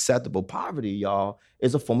is unacceptable. Poverty, y'all,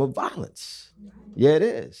 is a form of violence. Yeah, it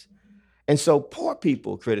is. And so poor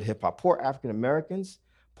people created hip hop. Poor African Americans,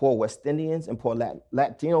 poor West Indians, and poor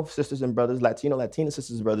Latino sisters and brothers, Latina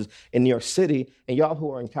sisters and brothers in New York City. And y'all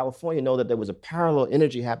who are in California know that there was a parallel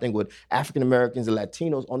energy happening with African Americans and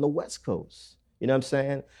Latinos on the West Coast. You know what I'm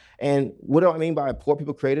saying? And what do I mean by poor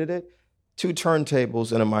people created it? 2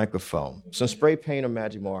 turntables and a microphone, some spray paint or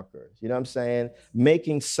magic markers. You know what I'm saying?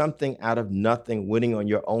 Making something out of nothing, winning on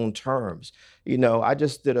your own terms. I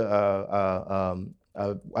just did I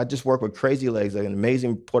just worked with Crazy Legs, an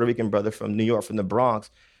amazing Puerto Rican brother from New York, from the Bronx,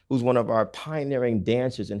 who's one of our pioneering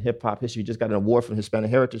dancers in hip hop history. He just got an award from Hispanic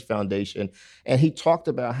Heritage Foundation. And he talked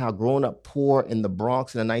about how growing up poor in the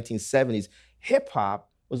Bronx in the 1970s, hip hop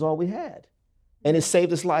was all we had. And it saved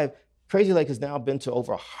his life. Crazy Lake has now been to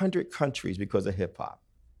over 100 countries because of hip hop.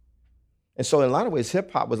 And so in a lot of ways,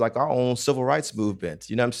 hip hop was like our own civil rights movement,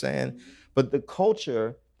 you know what I'm saying? But the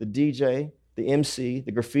culture, the DJ, the MC,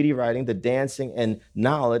 the graffiti writing, the dancing, and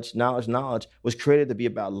knowledge was created to be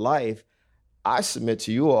about life. I submit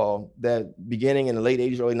to you all that beginning in the late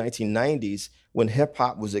 80s, early 1990s, when hip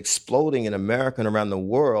hop was exploding in America and around the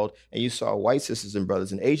world, and you saw white sisters and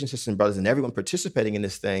brothers and Asian sisters and brothers and everyone participating in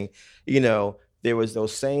this thing, there was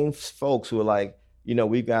those same folks who were like,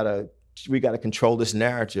 we gotta control this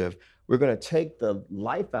narrative. We're gonna take the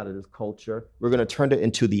life out of this culture. We're gonna turn it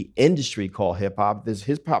into the industry called hip hop. There's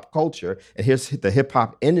hip hop culture, and here's the hip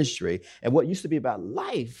hop industry. And what used to be about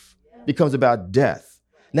life becomes about death.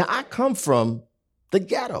 Now, I come from the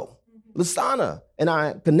ghetto, Lasana, and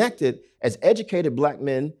I connected as educated Black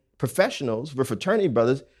men, professionals, we're fraternity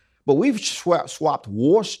brothers, but we've swapped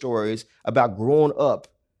war stories about growing up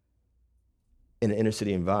in an inner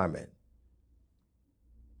city environment.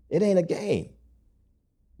 It ain't a game.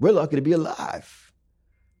 We're lucky to be alive.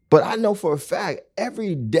 But I know for a fact,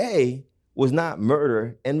 every day was not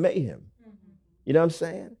murder and mayhem. You know what I'm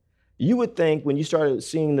saying? You would think when you started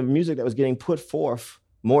seeing the music that was getting put forth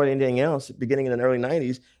more than anything else, beginning in the early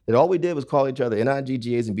 90s, that all we did was call each other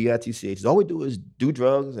NIGGAs and BITCHs. All we do is do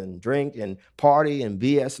drugs and drink and party and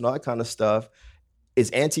BS and all that kind of stuff.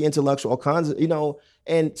 It's anti-intellectual, all kinds of,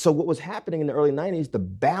 And so what was happening in the early 90s, the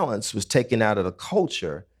balance was taken out of the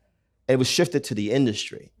culture and it was shifted to the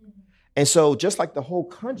industry. And so just like the whole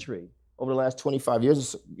country over the last 25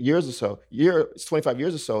 years or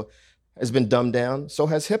so has been dumbed down, so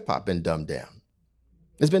has hip hop been dumbed down.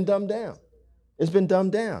 It's been dumbed down. It's been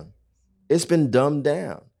dumbed down. It's been dumbed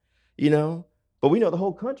down, But we know the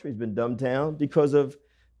whole country's been dumbed down because of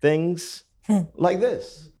things like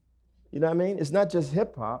this. You know what I mean? It's not just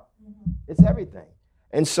hip hop, it's everything.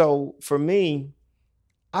 And so for me,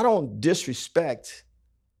 I don't disrespect,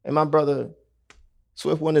 and my brother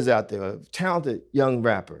Swift One is out there, a talented young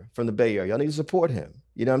rapper from the Bay Area. Y'all need to support him.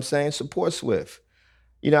 You know what I'm saying? Support Swift.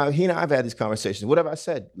 He and I have had these conversations. What have I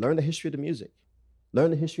said? Learn the history of the music. Learn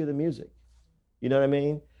the history of the music. You know what I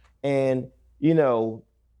mean? And,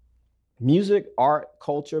 music, art,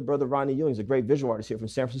 culture, Brother Rodney Ewing is a great visual artist here from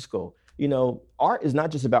San Francisco. Art is not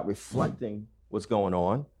just about reflecting what's going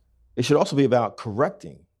on. It should also be about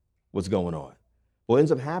correcting what's going on. What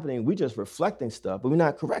ends up happening, we just reflecting stuff, but we're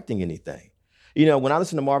not correcting anything. When I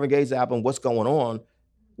listen to Marvin Gaye's album, What's Going On,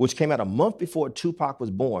 which came out a month before Tupac was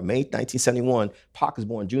born, May 1971, Pac was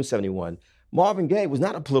born June 71, Marvin Gaye was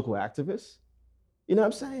not a political activist. You know what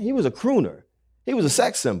I'm saying? He was a crooner. He was a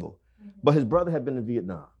sex symbol, but his brother had been in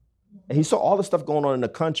Vietnam. And he saw all the stuff going on in the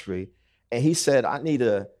country, and he said, I need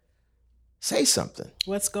to say something.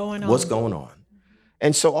 What's going on? What's going on?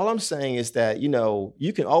 And so all I'm saying is that,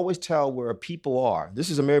 you can always tell where people are. This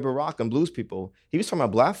is Amiri Baraka and blues people. He was talking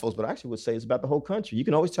about Black folks, but I actually would say it's about the whole country. You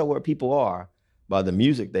can always tell where people are by the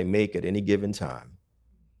music they make at any given time.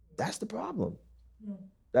 That's the problem.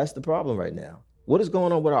 That's the problem right now. What is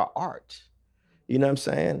going on with our art? You know what I'm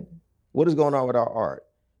saying? What is going on with our art?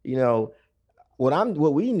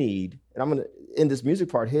 What we need, and I'm gonna end this music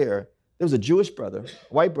part here, there was a Jewish brother,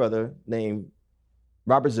 white brother named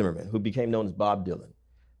Robert Zimmerman, who became known as Bob Dylan.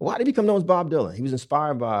 Why did he become known as Bob Dylan? He was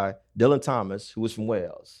inspired by Dylan Thomas, who was from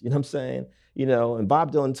Wales. You know what I'm saying? And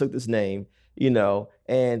Bob Dylan took this name,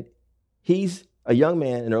 and he's a young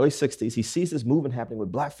man in the early 60s. He sees this movement happening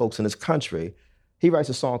with Black folks in this country. He writes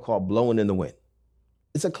a song called Blowing in the Wind.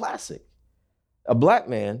 It's a classic. A Black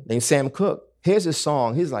man named Sam Cooke hears his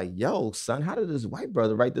song. He's like, yo, son, how did this white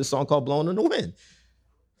brother write this song called Blowing in the Wind?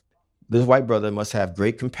 This white brother must have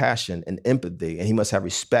great compassion and empathy, and he must have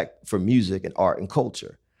respect for music and art and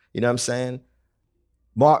culture. You know what I'm saying?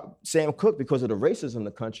 Sam Cooke, because of the racism in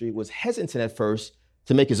the country, was hesitant at first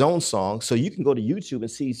to make his own song. So you can go to YouTube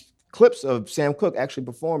and see clips of Sam Cooke actually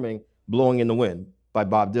performing Blowing in the Wind by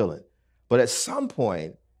Bob Dylan. But at some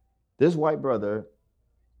point, this white brother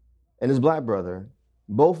and his Black brother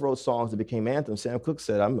both wrote songs that became anthems. Sam Cooke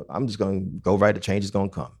said, I'm just going to go write, a change is going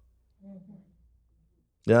to come.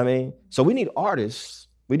 You know what I mean? So we need artists.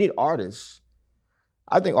 We need artists.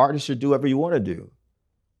 I think artists should do whatever you want to do.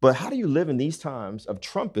 But how do you live in these times of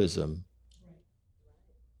Trumpism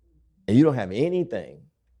and you don't have anything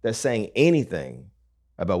that's saying anything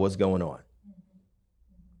about what's going on?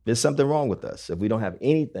 There's something wrong with us if we don't have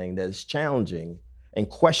anything that is challenging and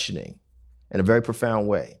questioning in a very profound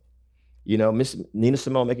way. Miss Nina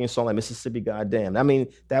Simone making a song like Mississippi Goddamn. I mean,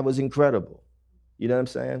 that was incredible. You know what I'm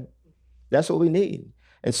saying? That's what we need.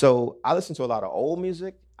 And so I listen to a lot of old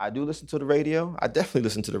music. I do listen to the radio. I definitely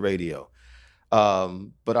listen to the radio.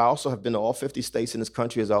 But I also have been to all 50 states in this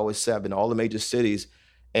country, as I always said. I've been to all the major cities.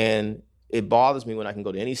 And it bothers me when I can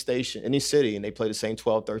go to any station, any city, and they play the same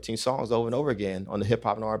 12, 13 songs over and over again on the hip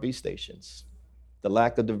hop and R&B stations. The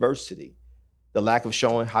lack of diversity, the lack of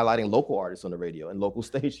highlighting local artists on the radio and local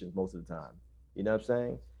stations most of the time. You know what I'm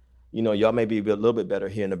saying? You know, y'all may be a little bit better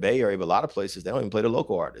here in the Bay Area, but a lot of places, they don't even play the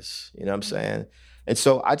local artists. You know what I'm saying? And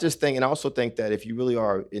so I just think, and I also think that if you really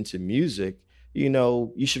are into music, you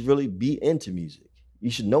know, you should really be into music. You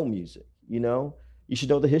should know music, you know? You should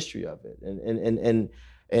know the history of it.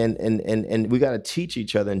 And we got to teach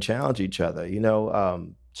each other and challenge each other. You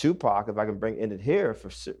know, Tupac, if I can end it here,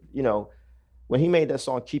 you know, when he made that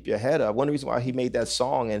song, Keep Your Head Up, one reason why he made that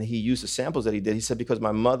song and he used the samples that he did, he said, because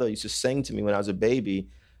my mother used to sing to me when I was a baby,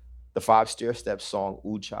 the 5 Stairstep song,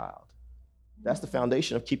 Ooh Child. That's the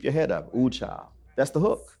foundation of Keep Your Head Up, Ooh Child. That's the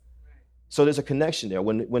hook. So there's a connection there.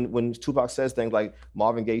 When Tupac says things like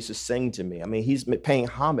Marvin Gaye used to sing to me, I mean, he's paying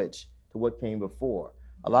homage to what came before.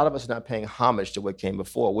 A lot of us are not paying homage to what came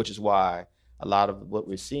before, which is why a lot of what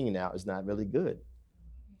we're seeing now is not really good.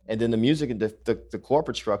 And then the music and the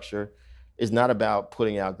corporate structure is not about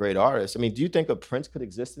putting out great artists. I mean, do you think a Prince could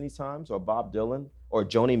exist in these times, or Bob Dylan, or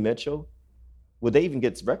Joni Mitchell? Would they even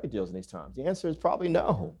get record deals in these times? The answer is probably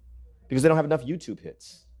no, because they don't have enough YouTube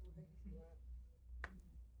hits.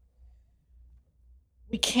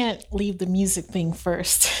 We can't leave the music thing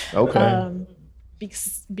first. Okay.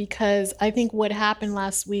 Because I think what happened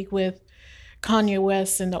last week with Kanye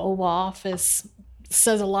West in the Oval Office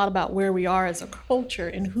says a lot about where we are as a culture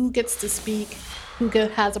and who gets to speak, who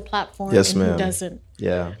has a platform, yes, and ma'am. who doesn't.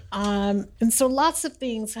 Yeah. And so lots of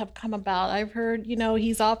things have come about. I've heard, you know,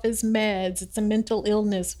 he's off his meds. It's a mental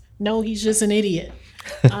illness. No, he's just an idiot.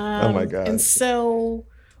 Oh my God. And so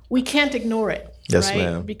we can't ignore it. Yes, right?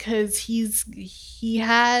 ma'am. Because he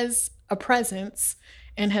has a presence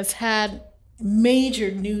and has had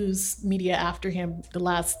major news media after him the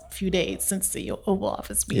last few days since the Oval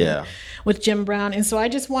Office meeting with Jim Brown. And so I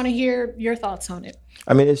just want to hear your thoughts on it.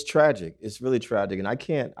 I mean, it's tragic. It's really tragic. And I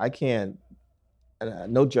can't,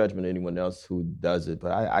 no judgment to anyone else who does it,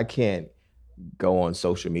 but I can't go on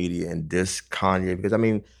social media and diss Kanye, because I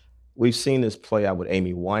mean, we've seen this play out with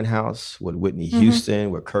Amy Winehouse, with Whitney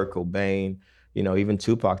Houston, with Kurt Cobain, you know, even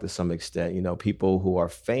Tupac to some extent, you know, people who are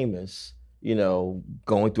famous, you know,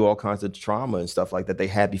 going through all kinds of trauma and stuff like that they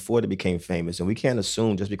had before they became famous. And we can't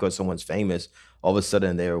assume just because someone's famous, all of a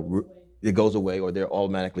sudden it goes away or they're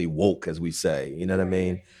automatically woke, as we say. You know what I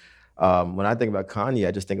mean? When I think about Kanye,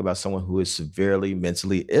 I just think about someone who is severely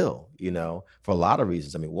mentally ill, you know, for a lot of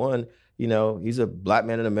reasons. I mean, one, you know, he's a Black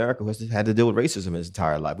man in America who has had to deal with racism his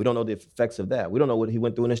entire life. We don't know the effects of that. We don't know what he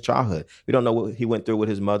went through in his childhood. We don't know what he went through with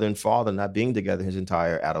his mother and father not being together his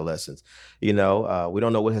entire adolescence. You know, we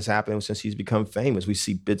don't know what has happened since he's become famous. We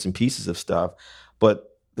see bits and pieces of stuff,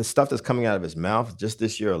 but the stuff that's coming out of his mouth just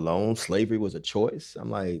this year alone, slavery was a choice.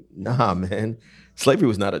 I'm like, nah, man, slavery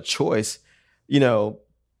was not a choice. You know,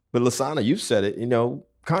 but Lasana, you've said it, you know,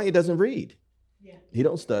 Kanye doesn't read. Yeah. He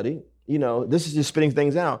don't study. You know, this is just spitting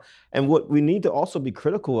things out. And what we need to also be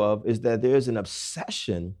critical of is that there's an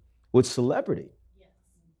obsession with celebrity. Yes.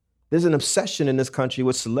 There's an obsession in this country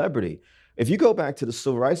with celebrity. If you go back to the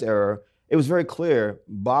Civil Rights era, it was very clear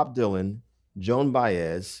Bob Dylan, Joan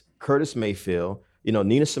Baez, Curtis Mayfield, you know,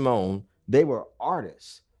 Nina Simone, they were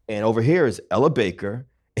artists. And over here is Ella Baker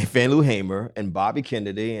and Fannie Hamer and Bobby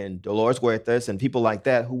Kennedy and Dolores Huertas and people like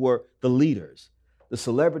that who were the leaders. The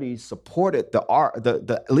celebrities supported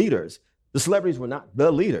the leaders. The celebrities were not the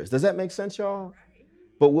leaders. Does that make sense, y'all?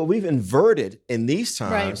 But what we've inverted in these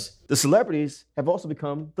times, the celebrities have also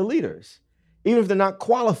become the leaders, even if they're not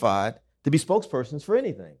qualified to be spokespersons for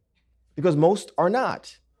anything, because most are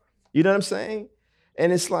not. You know what I'm saying?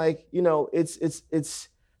 And it's like, you know, it's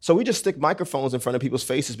so we just stick microphones in front of people's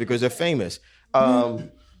faces because they're famous.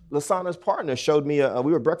 Lasana's partner showed me,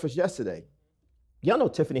 we were at breakfast yesterday. Y'all know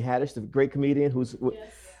Tiffany Haddish, the great comedian who's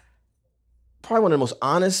probably one of the most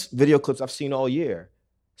honest video clips I've seen all year.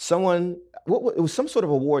 It was some sort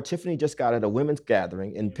of award Tiffany just got at a women's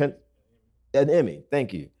gathering in an Emmy,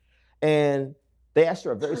 thank you. And they asked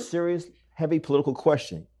her a very serious, heavy political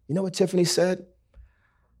question. You know what Tiffany said?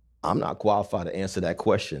 I'm not qualified to answer that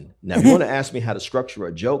question. Now, if you want to ask me how to structure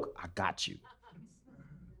a joke, I got you.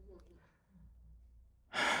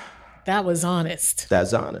 That was honest.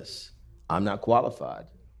 That's honest. I'm not qualified,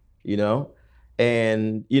 you know?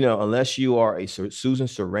 And, you know, unless you are a Susan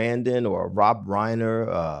Sarandon or a Rob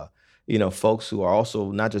Reiner, you know, folks who are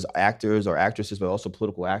also not just actors or actresses, but also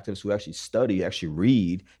political activists who actually study, actually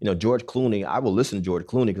read. You know, George Clooney, I will listen to George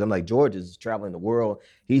Clooney because I'm like, George is traveling the world.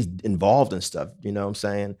 He's involved in stuff, you know what I'm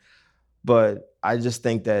saying? But I just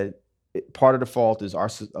think that part of the fault is our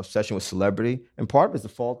obsession with celebrity, and part of it is the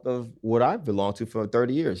fault of what I've belonged to for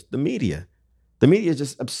 30 years, the media. The media is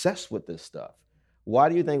just obsessed with this stuff. Why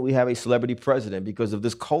do you think we have a celebrity president? Because of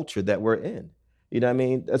this culture that we're in. You know what I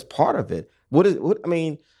mean? That's part of it.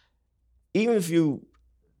 Even if you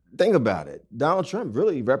think about it, Donald Trump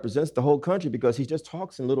really represents the whole country because he just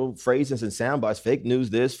talks in little phrases and sound bites, fake news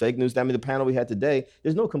this, fake news that. I mean, the panel we had today,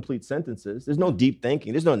 there's no complete sentences. There's no deep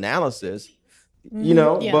thinking. There's no analysis,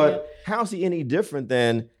 but how's he any different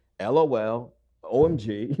than LOL, OMG,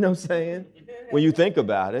 you know what I'm saying? When you think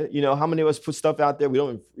about it, how many of us put stuff out there we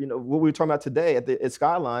don't, what we were talking about today at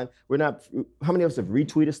Skyline, how many of us have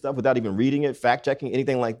retweeted stuff without even reading it, fact checking,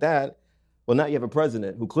 anything like that? Well, now you have a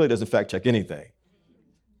president who clearly doesn't fact check anything.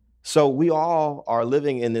 So we all are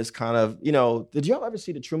living in this kind of, did y'all ever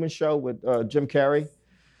see The Truman Show with Jim Carrey?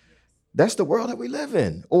 That's the world that we live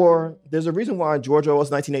in. Or there's a reason why George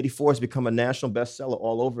Orwell's 1984 has become a national bestseller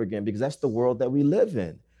all over again, because that's the world that we live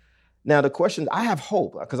in. Now, the question, I have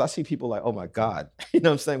hope, because I see people like, oh my God,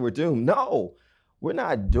 I'm saying we're doomed. No, we're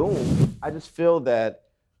not doomed. I just feel that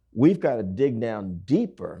we've got to dig down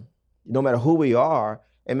deeper, no matter who we are,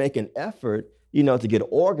 and make an effort, to get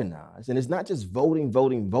organized. And it's not just voting,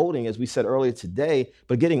 as we said earlier today,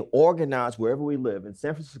 but getting organized wherever we live, in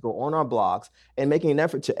San Francisco, on our blocks, and making an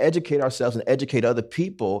effort to educate ourselves and educate other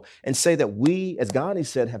people and say that we, as Gandhi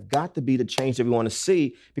said, have got to be the change that we want to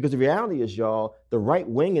see. Because the reality is, y'all, the right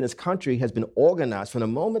wing in this country has been organized from the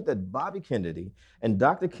moment that Bobby Kennedy and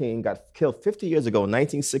Dr. King got killed 50 years ago in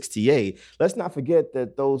 1968. Let's not forget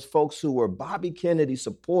that those folks who were Bobby Kennedy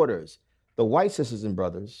supporters, the white sisters and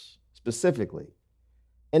brothers, specifically,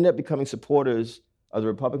 ended up becoming supporters of the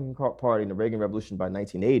Republican Party and the Reagan Revolution by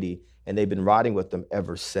 1980, and they've been riding with them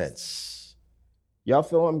ever since. Y'all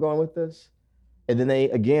feel where I'm going with this? And then they,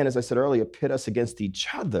 again, as I said earlier, pit us against each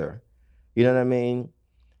other. You know what I mean?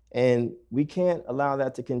 And we can't allow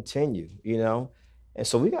that to continue, And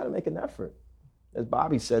so we got to make an effort, as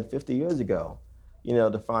Bobby said 50 years ago,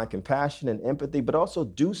 to find compassion and empathy, but also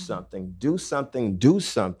do something,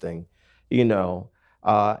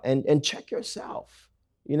 and check yourself.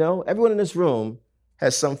 Everyone in this room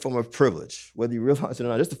has some form of privilege, whether you realize it or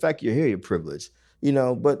not. Just the fact you're here, you're privileged.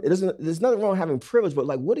 But there's nothing wrong with having privilege, but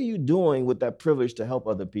what are you doing with that privilege to help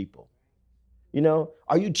other people?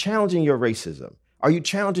 Are you challenging your racism? Are you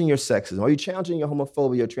challenging your sexism? Are you challenging your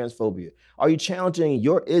homophobia or transphobia? Are you challenging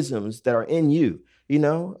your isms that are in you?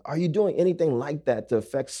 Are you doing anything like that to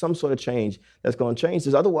affect some sort of change that's going to change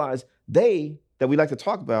this? Otherwise, they that we like to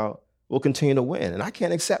talk about will continue to win. And I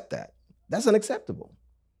can't accept that. That's unacceptable.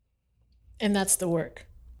 And that's the work.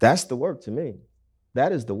 That's the work to me.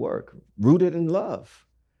 That is the work, rooted in love,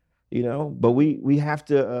 But we have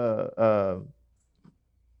to,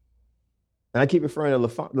 and I keep referring to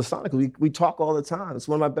Lasana, we talk all the time. It's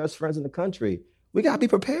one of my best friends in the country. We got to be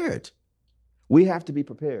prepared. We have to be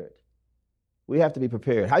prepared. How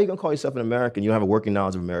are you going to call yourself an American? You don't have a working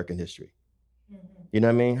knowledge of American history. You know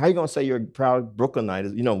what I mean? How you going to say you're a proud Brooklynite?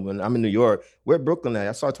 When I'm in New York, we're Brooklynite.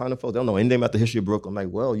 I started talking to folks, they don't know anything about the history of Brooklyn. I'm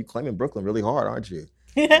like, well, you claiming Brooklyn really hard, aren't you?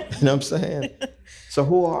 You know what I'm saying? So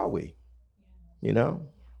who are we?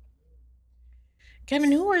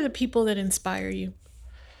 Kevin, who are the people that inspire you?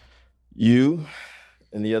 You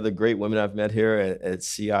and the other great women I've met here at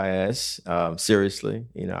CIS. Seriously,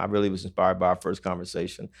 I really was inspired by our first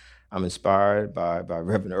conversation. I'm inspired by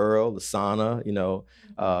Reverend Earl, Lasana,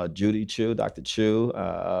 Judy Chu, Dr. Chu,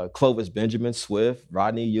 Clovis Benjamin, Swift,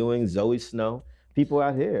 Rodney Ewing, Zoe Snow, people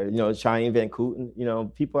out here, Cheyenne Van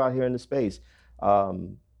Kooten, people out here in the space.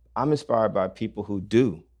 I'm inspired by people who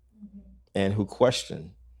do and who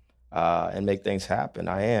question and make things happen.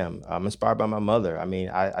 I'm inspired by my mother.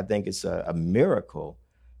 I think it's a miracle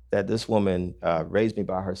that this woman raised me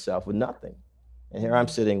by herself with nothing. And here I'm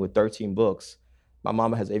sitting with 13 books. My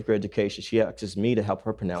mama has 8th grade education. She asked me to help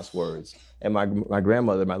her pronounce words. And my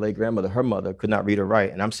grandmother, my late grandmother, her mother could not read or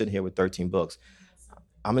write. And I'm sitting here with 13 books.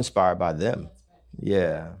 I'm inspired by them.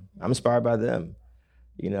 Yeah, I'm inspired by them.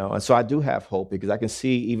 And so I do have hope because I can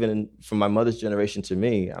see even from my mother's generation to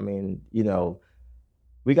me,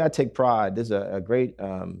 we got to take pride. There's a great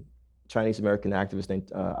Chinese American activist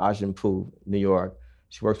named Ajin Pu, New York.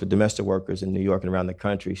 She works with domestic workers in New York and around the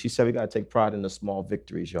country. She said we got to take pride in the small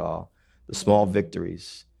victories, y'all. The small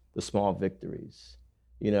victories. It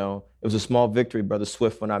was a small victory, Brother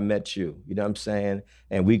Swift, when I met you, you know what I'm saying?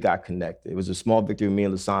 And we got connected. It was a small victory when me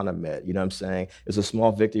and Lasana met, you know what I'm saying? It's a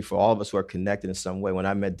small victory for all of us who are connected in some way. When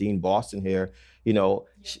I met Dean Boston here,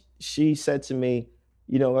 she said to me,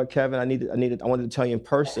 you know what, Kevin, I wanted to tell you in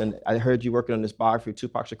person, I heard you working on this biography of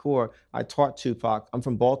Tupac Shakur. I taught Tupac, I'm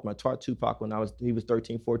from Baltimore, I taught Tupac when he was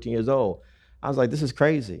 13, 14 years old. I was like, this is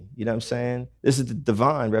crazy. You know what I'm saying? This is the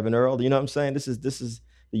divine, Reverend Earl. You know what I'm saying? This is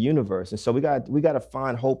the universe. And so we got to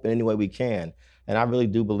find hope in any way we can. And I really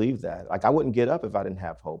do believe that. Like, I wouldn't get up if I didn't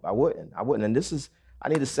have hope. I wouldn't. And I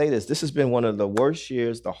need to say this. This has been one of the worst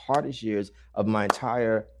years, the hardest years of my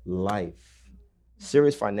entire life.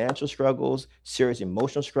 Serious financial struggles, serious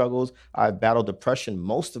emotional struggles. I've battled depression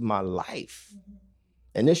most of my life.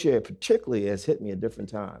 And this year particularly has hit me at different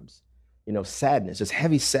times. You know, sadness, just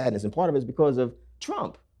heavy sadness. And part of it is because of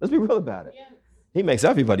Trump. Let's be real about it. Yeah. He makes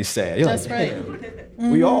everybody sad. You're That's like, right.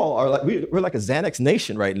 Mm-hmm. We all are like, we're like a Xanax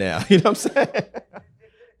nation right now. You know what I'm saying?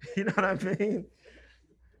 You know what I mean?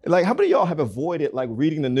 Like, how many of y'all have avoided like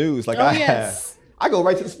reading the news like I have? I go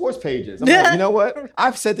right to the sports pages. I'm like, you know what?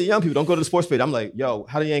 I've said to young people, don't go to the sports page. I'm like, yo,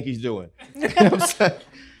 how the Yankees doing? You know what I'm saying?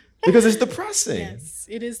 Because it's depressing. Yes,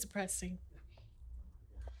 it is depressing.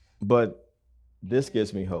 But this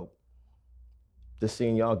gives me hope. Just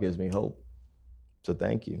seeing y'all gives me hope. So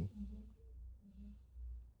thank you.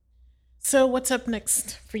 So what's up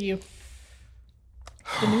next for you?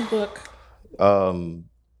 The new book.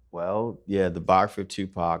 Well, yeah, the biography of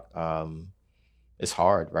Tupac. It's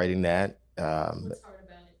hard writing that. What's hard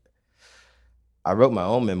about it? I wrote my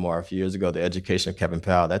own memoir a few years ago, The Education of Kevin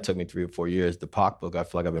Powell. That took me 3 or 4 years. The Pac book, I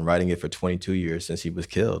feel like I've been writing it for 22 years since he was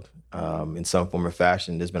killed. In some form or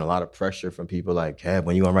fashion, there's been a lot of pressure from people like, hey,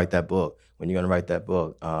 when you gonna write that book? When you gonna write that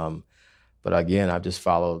book? But again, I've just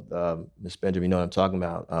followed Miss Benjamin, you know what I'm talking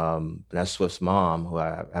about. That's Swift's mom, who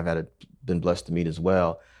I've been blessed to meet as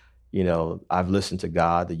well. You know, I've listened to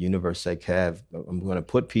God, the universe say, Kev, I'm gonna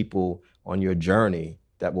put people on your journey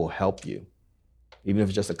that will help you, even if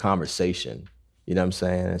it's just a conversation. You know what I'm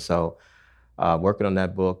saying? And so working on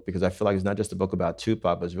that book, because I feel like it's not just a book about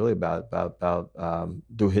Tupac, but it's really about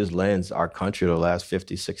through his lens, our country the last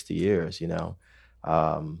 50, 60 years, you know,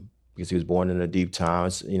 because he was born in a deep time.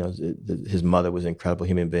 You know, his mother was an incredible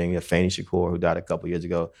human being, Afeni Shakur, who died a couple years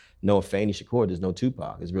ago. No Afeni Shakur, there's no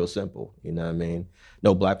Tupac. It's real simple, you know what I mean?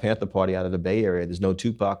 No Black Panther Party out of the Bay Area, there's no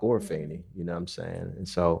Tupac or Afeni, you know what I'm saying? And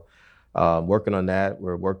so working on that,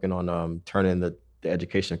 we're working on turning the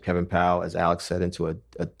Education of Kevin Powell, as Alex said, into a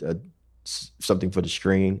something for the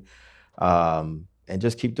screen, and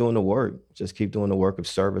just keep doing the work. Just keep doing the work of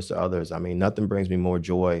service to others. I mean, nothing brings me more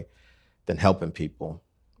joy than helping people.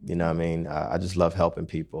 You know what I mean? I just love helping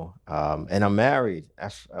people. And I'm married.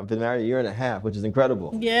 I've been married 1.5 years, which is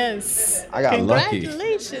incredible. Yes. I got lucky.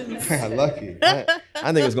 Congratulations. I got lucky. I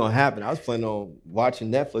didn't think it was going to happen. I was planning on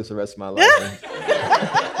watching Netflix the rest of my life.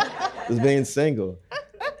 Just being single.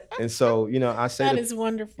 And so, you know, I say that is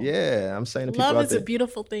wonderful. Yeah, I'm saying to people love is a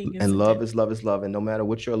beautiful thing. And love is love is love. And no matter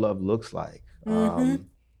what your love looks like, you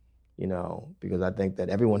know, because I think that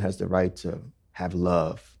everyone has the right to have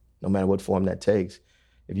love, no matter what form that takes.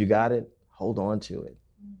 If you got it, hold on to it,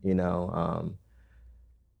 you know.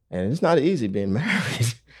 And it's not easy being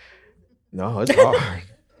married. No, it's hard.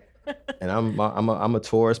 And I'm a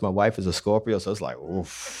Taurus. My wife is a Scorpio, so it's like,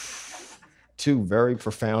 oof. 2 very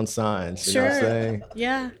profound signs, you know what I'm saying?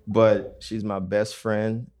 Yeah. But she's my best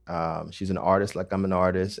friend. She's an artist like I'm an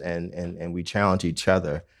artist, and we challenge each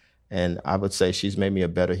other. And I would say she's made me a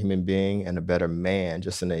better human being and a better man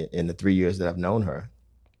just in the 3 years that I've known her.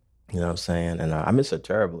 You know what I'm saying? And I miss her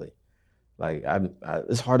terribly. Like,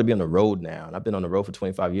 it's hard to be on the road now. And I've been on the road for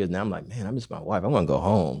 25 years. Now I'm like, man, I miss my wife. I want to go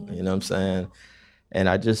home. You know what I'm saying? And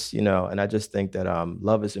I just, you know, and I just think that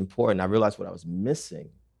love is important. I realized what I was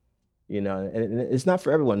missing. You know, and it's not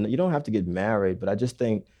for everyone. You don't have to get married, but I just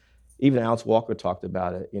think even Alice Walker talked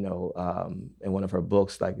about it, you know, in one of her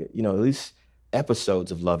books, like, you know, at least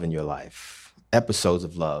episodes of love in your life, episodes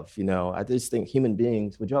of love. You know, I just think human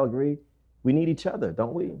beings, would y'all agree? We need each other,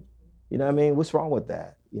 don't we? You know what I mean? What's wrong with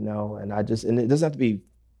that? You know, and it doesn't have to be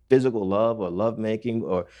physical love or love making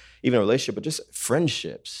or even a relationship, but just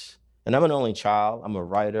friendships. And I'm an only child. I'm a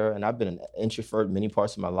writer, and I've been an introvert many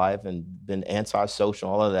parts of my life and been antisocial,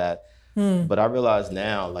 all of that. But I realize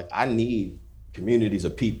now, like, I need communities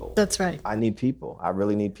of people. That's right. I need people. I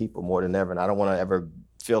really need people more than ever. And I don't want to ever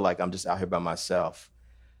feel like I'm just out here by myself,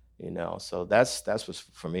 you know? So that's what's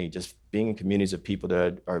for me, just being in communities of people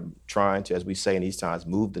that are trying to, as we say in these times,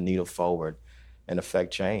 move the needle forward and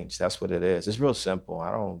affect change. That's what it is. It's real simple.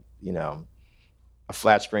 I don't, you know, a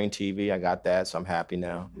flat screen TV, I got that, so I'm happy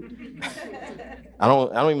now. I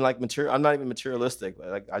don't even like material. I'm not even materialistic.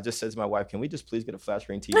 Like, I just said to my wife, can we just please get a flat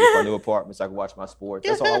screen TV for our new apartment so I can watch my sports?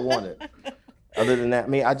 That's all I wanted. Other than that, I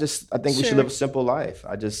mean, I think we should live a simple life.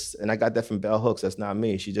 And I got that from Bell Hooks. That's not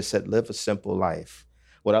me. She just said, live a simple life.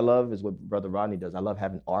 What I love is what Brother Rodney does. I love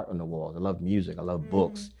having art on the walls. I love music. I love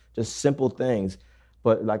books. Just simple things.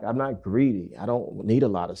 But like, I'm not greedy. I don't need a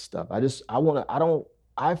lot of stuff. I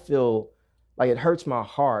feel like it hurts my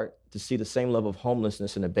heart to see the same level of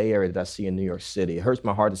homelessness in the Bay Area that I see in New York City. It hurts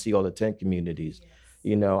my heart to see all the tent communities. Yes.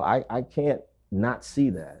 You know, I can't not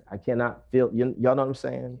see that. I cannot feel, y'all know what I'm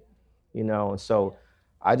saying? You know, and so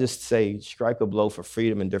I just say strike a blow for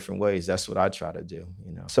freedom in different ways. That's what I try to do,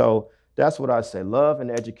 you know. So that's what I say, love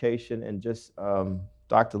and education, and just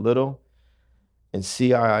Dr. Little and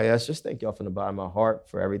CIIS, just thank y'all from the bottom of my heart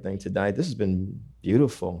for everything tonight. This has been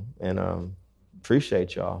beautiful, and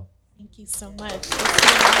appreciate y'all. Thank you so much.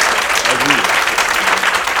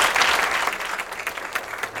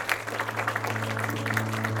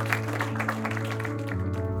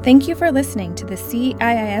 Thank you for listening to the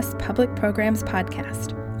CIIS Public Programs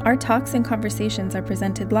Podcast. Our talks and conversations are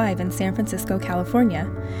presented live in San Francisco,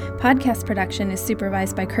 California. Podcast production is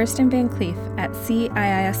supervised by Kirsten Van Cleef at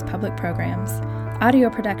CIIS Public Programs. Audio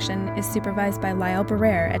production is supervised by Lyle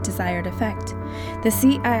Barrere at Desired Effect. The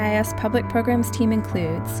CIIS Public Programs team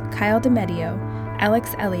includes Kyle DeMedio,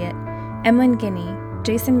 Alex Elliott, Emlyn Guinea,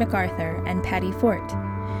 Jason MacArthur, and Patty Fort.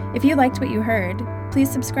 If you liked what you heard,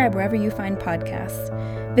 please subscribe wherever you find podcasts.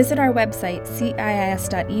 Visit our website,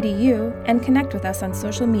 ciis.edu, and connect with us on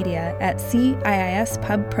social media at CIIS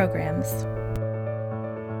Pub Programs.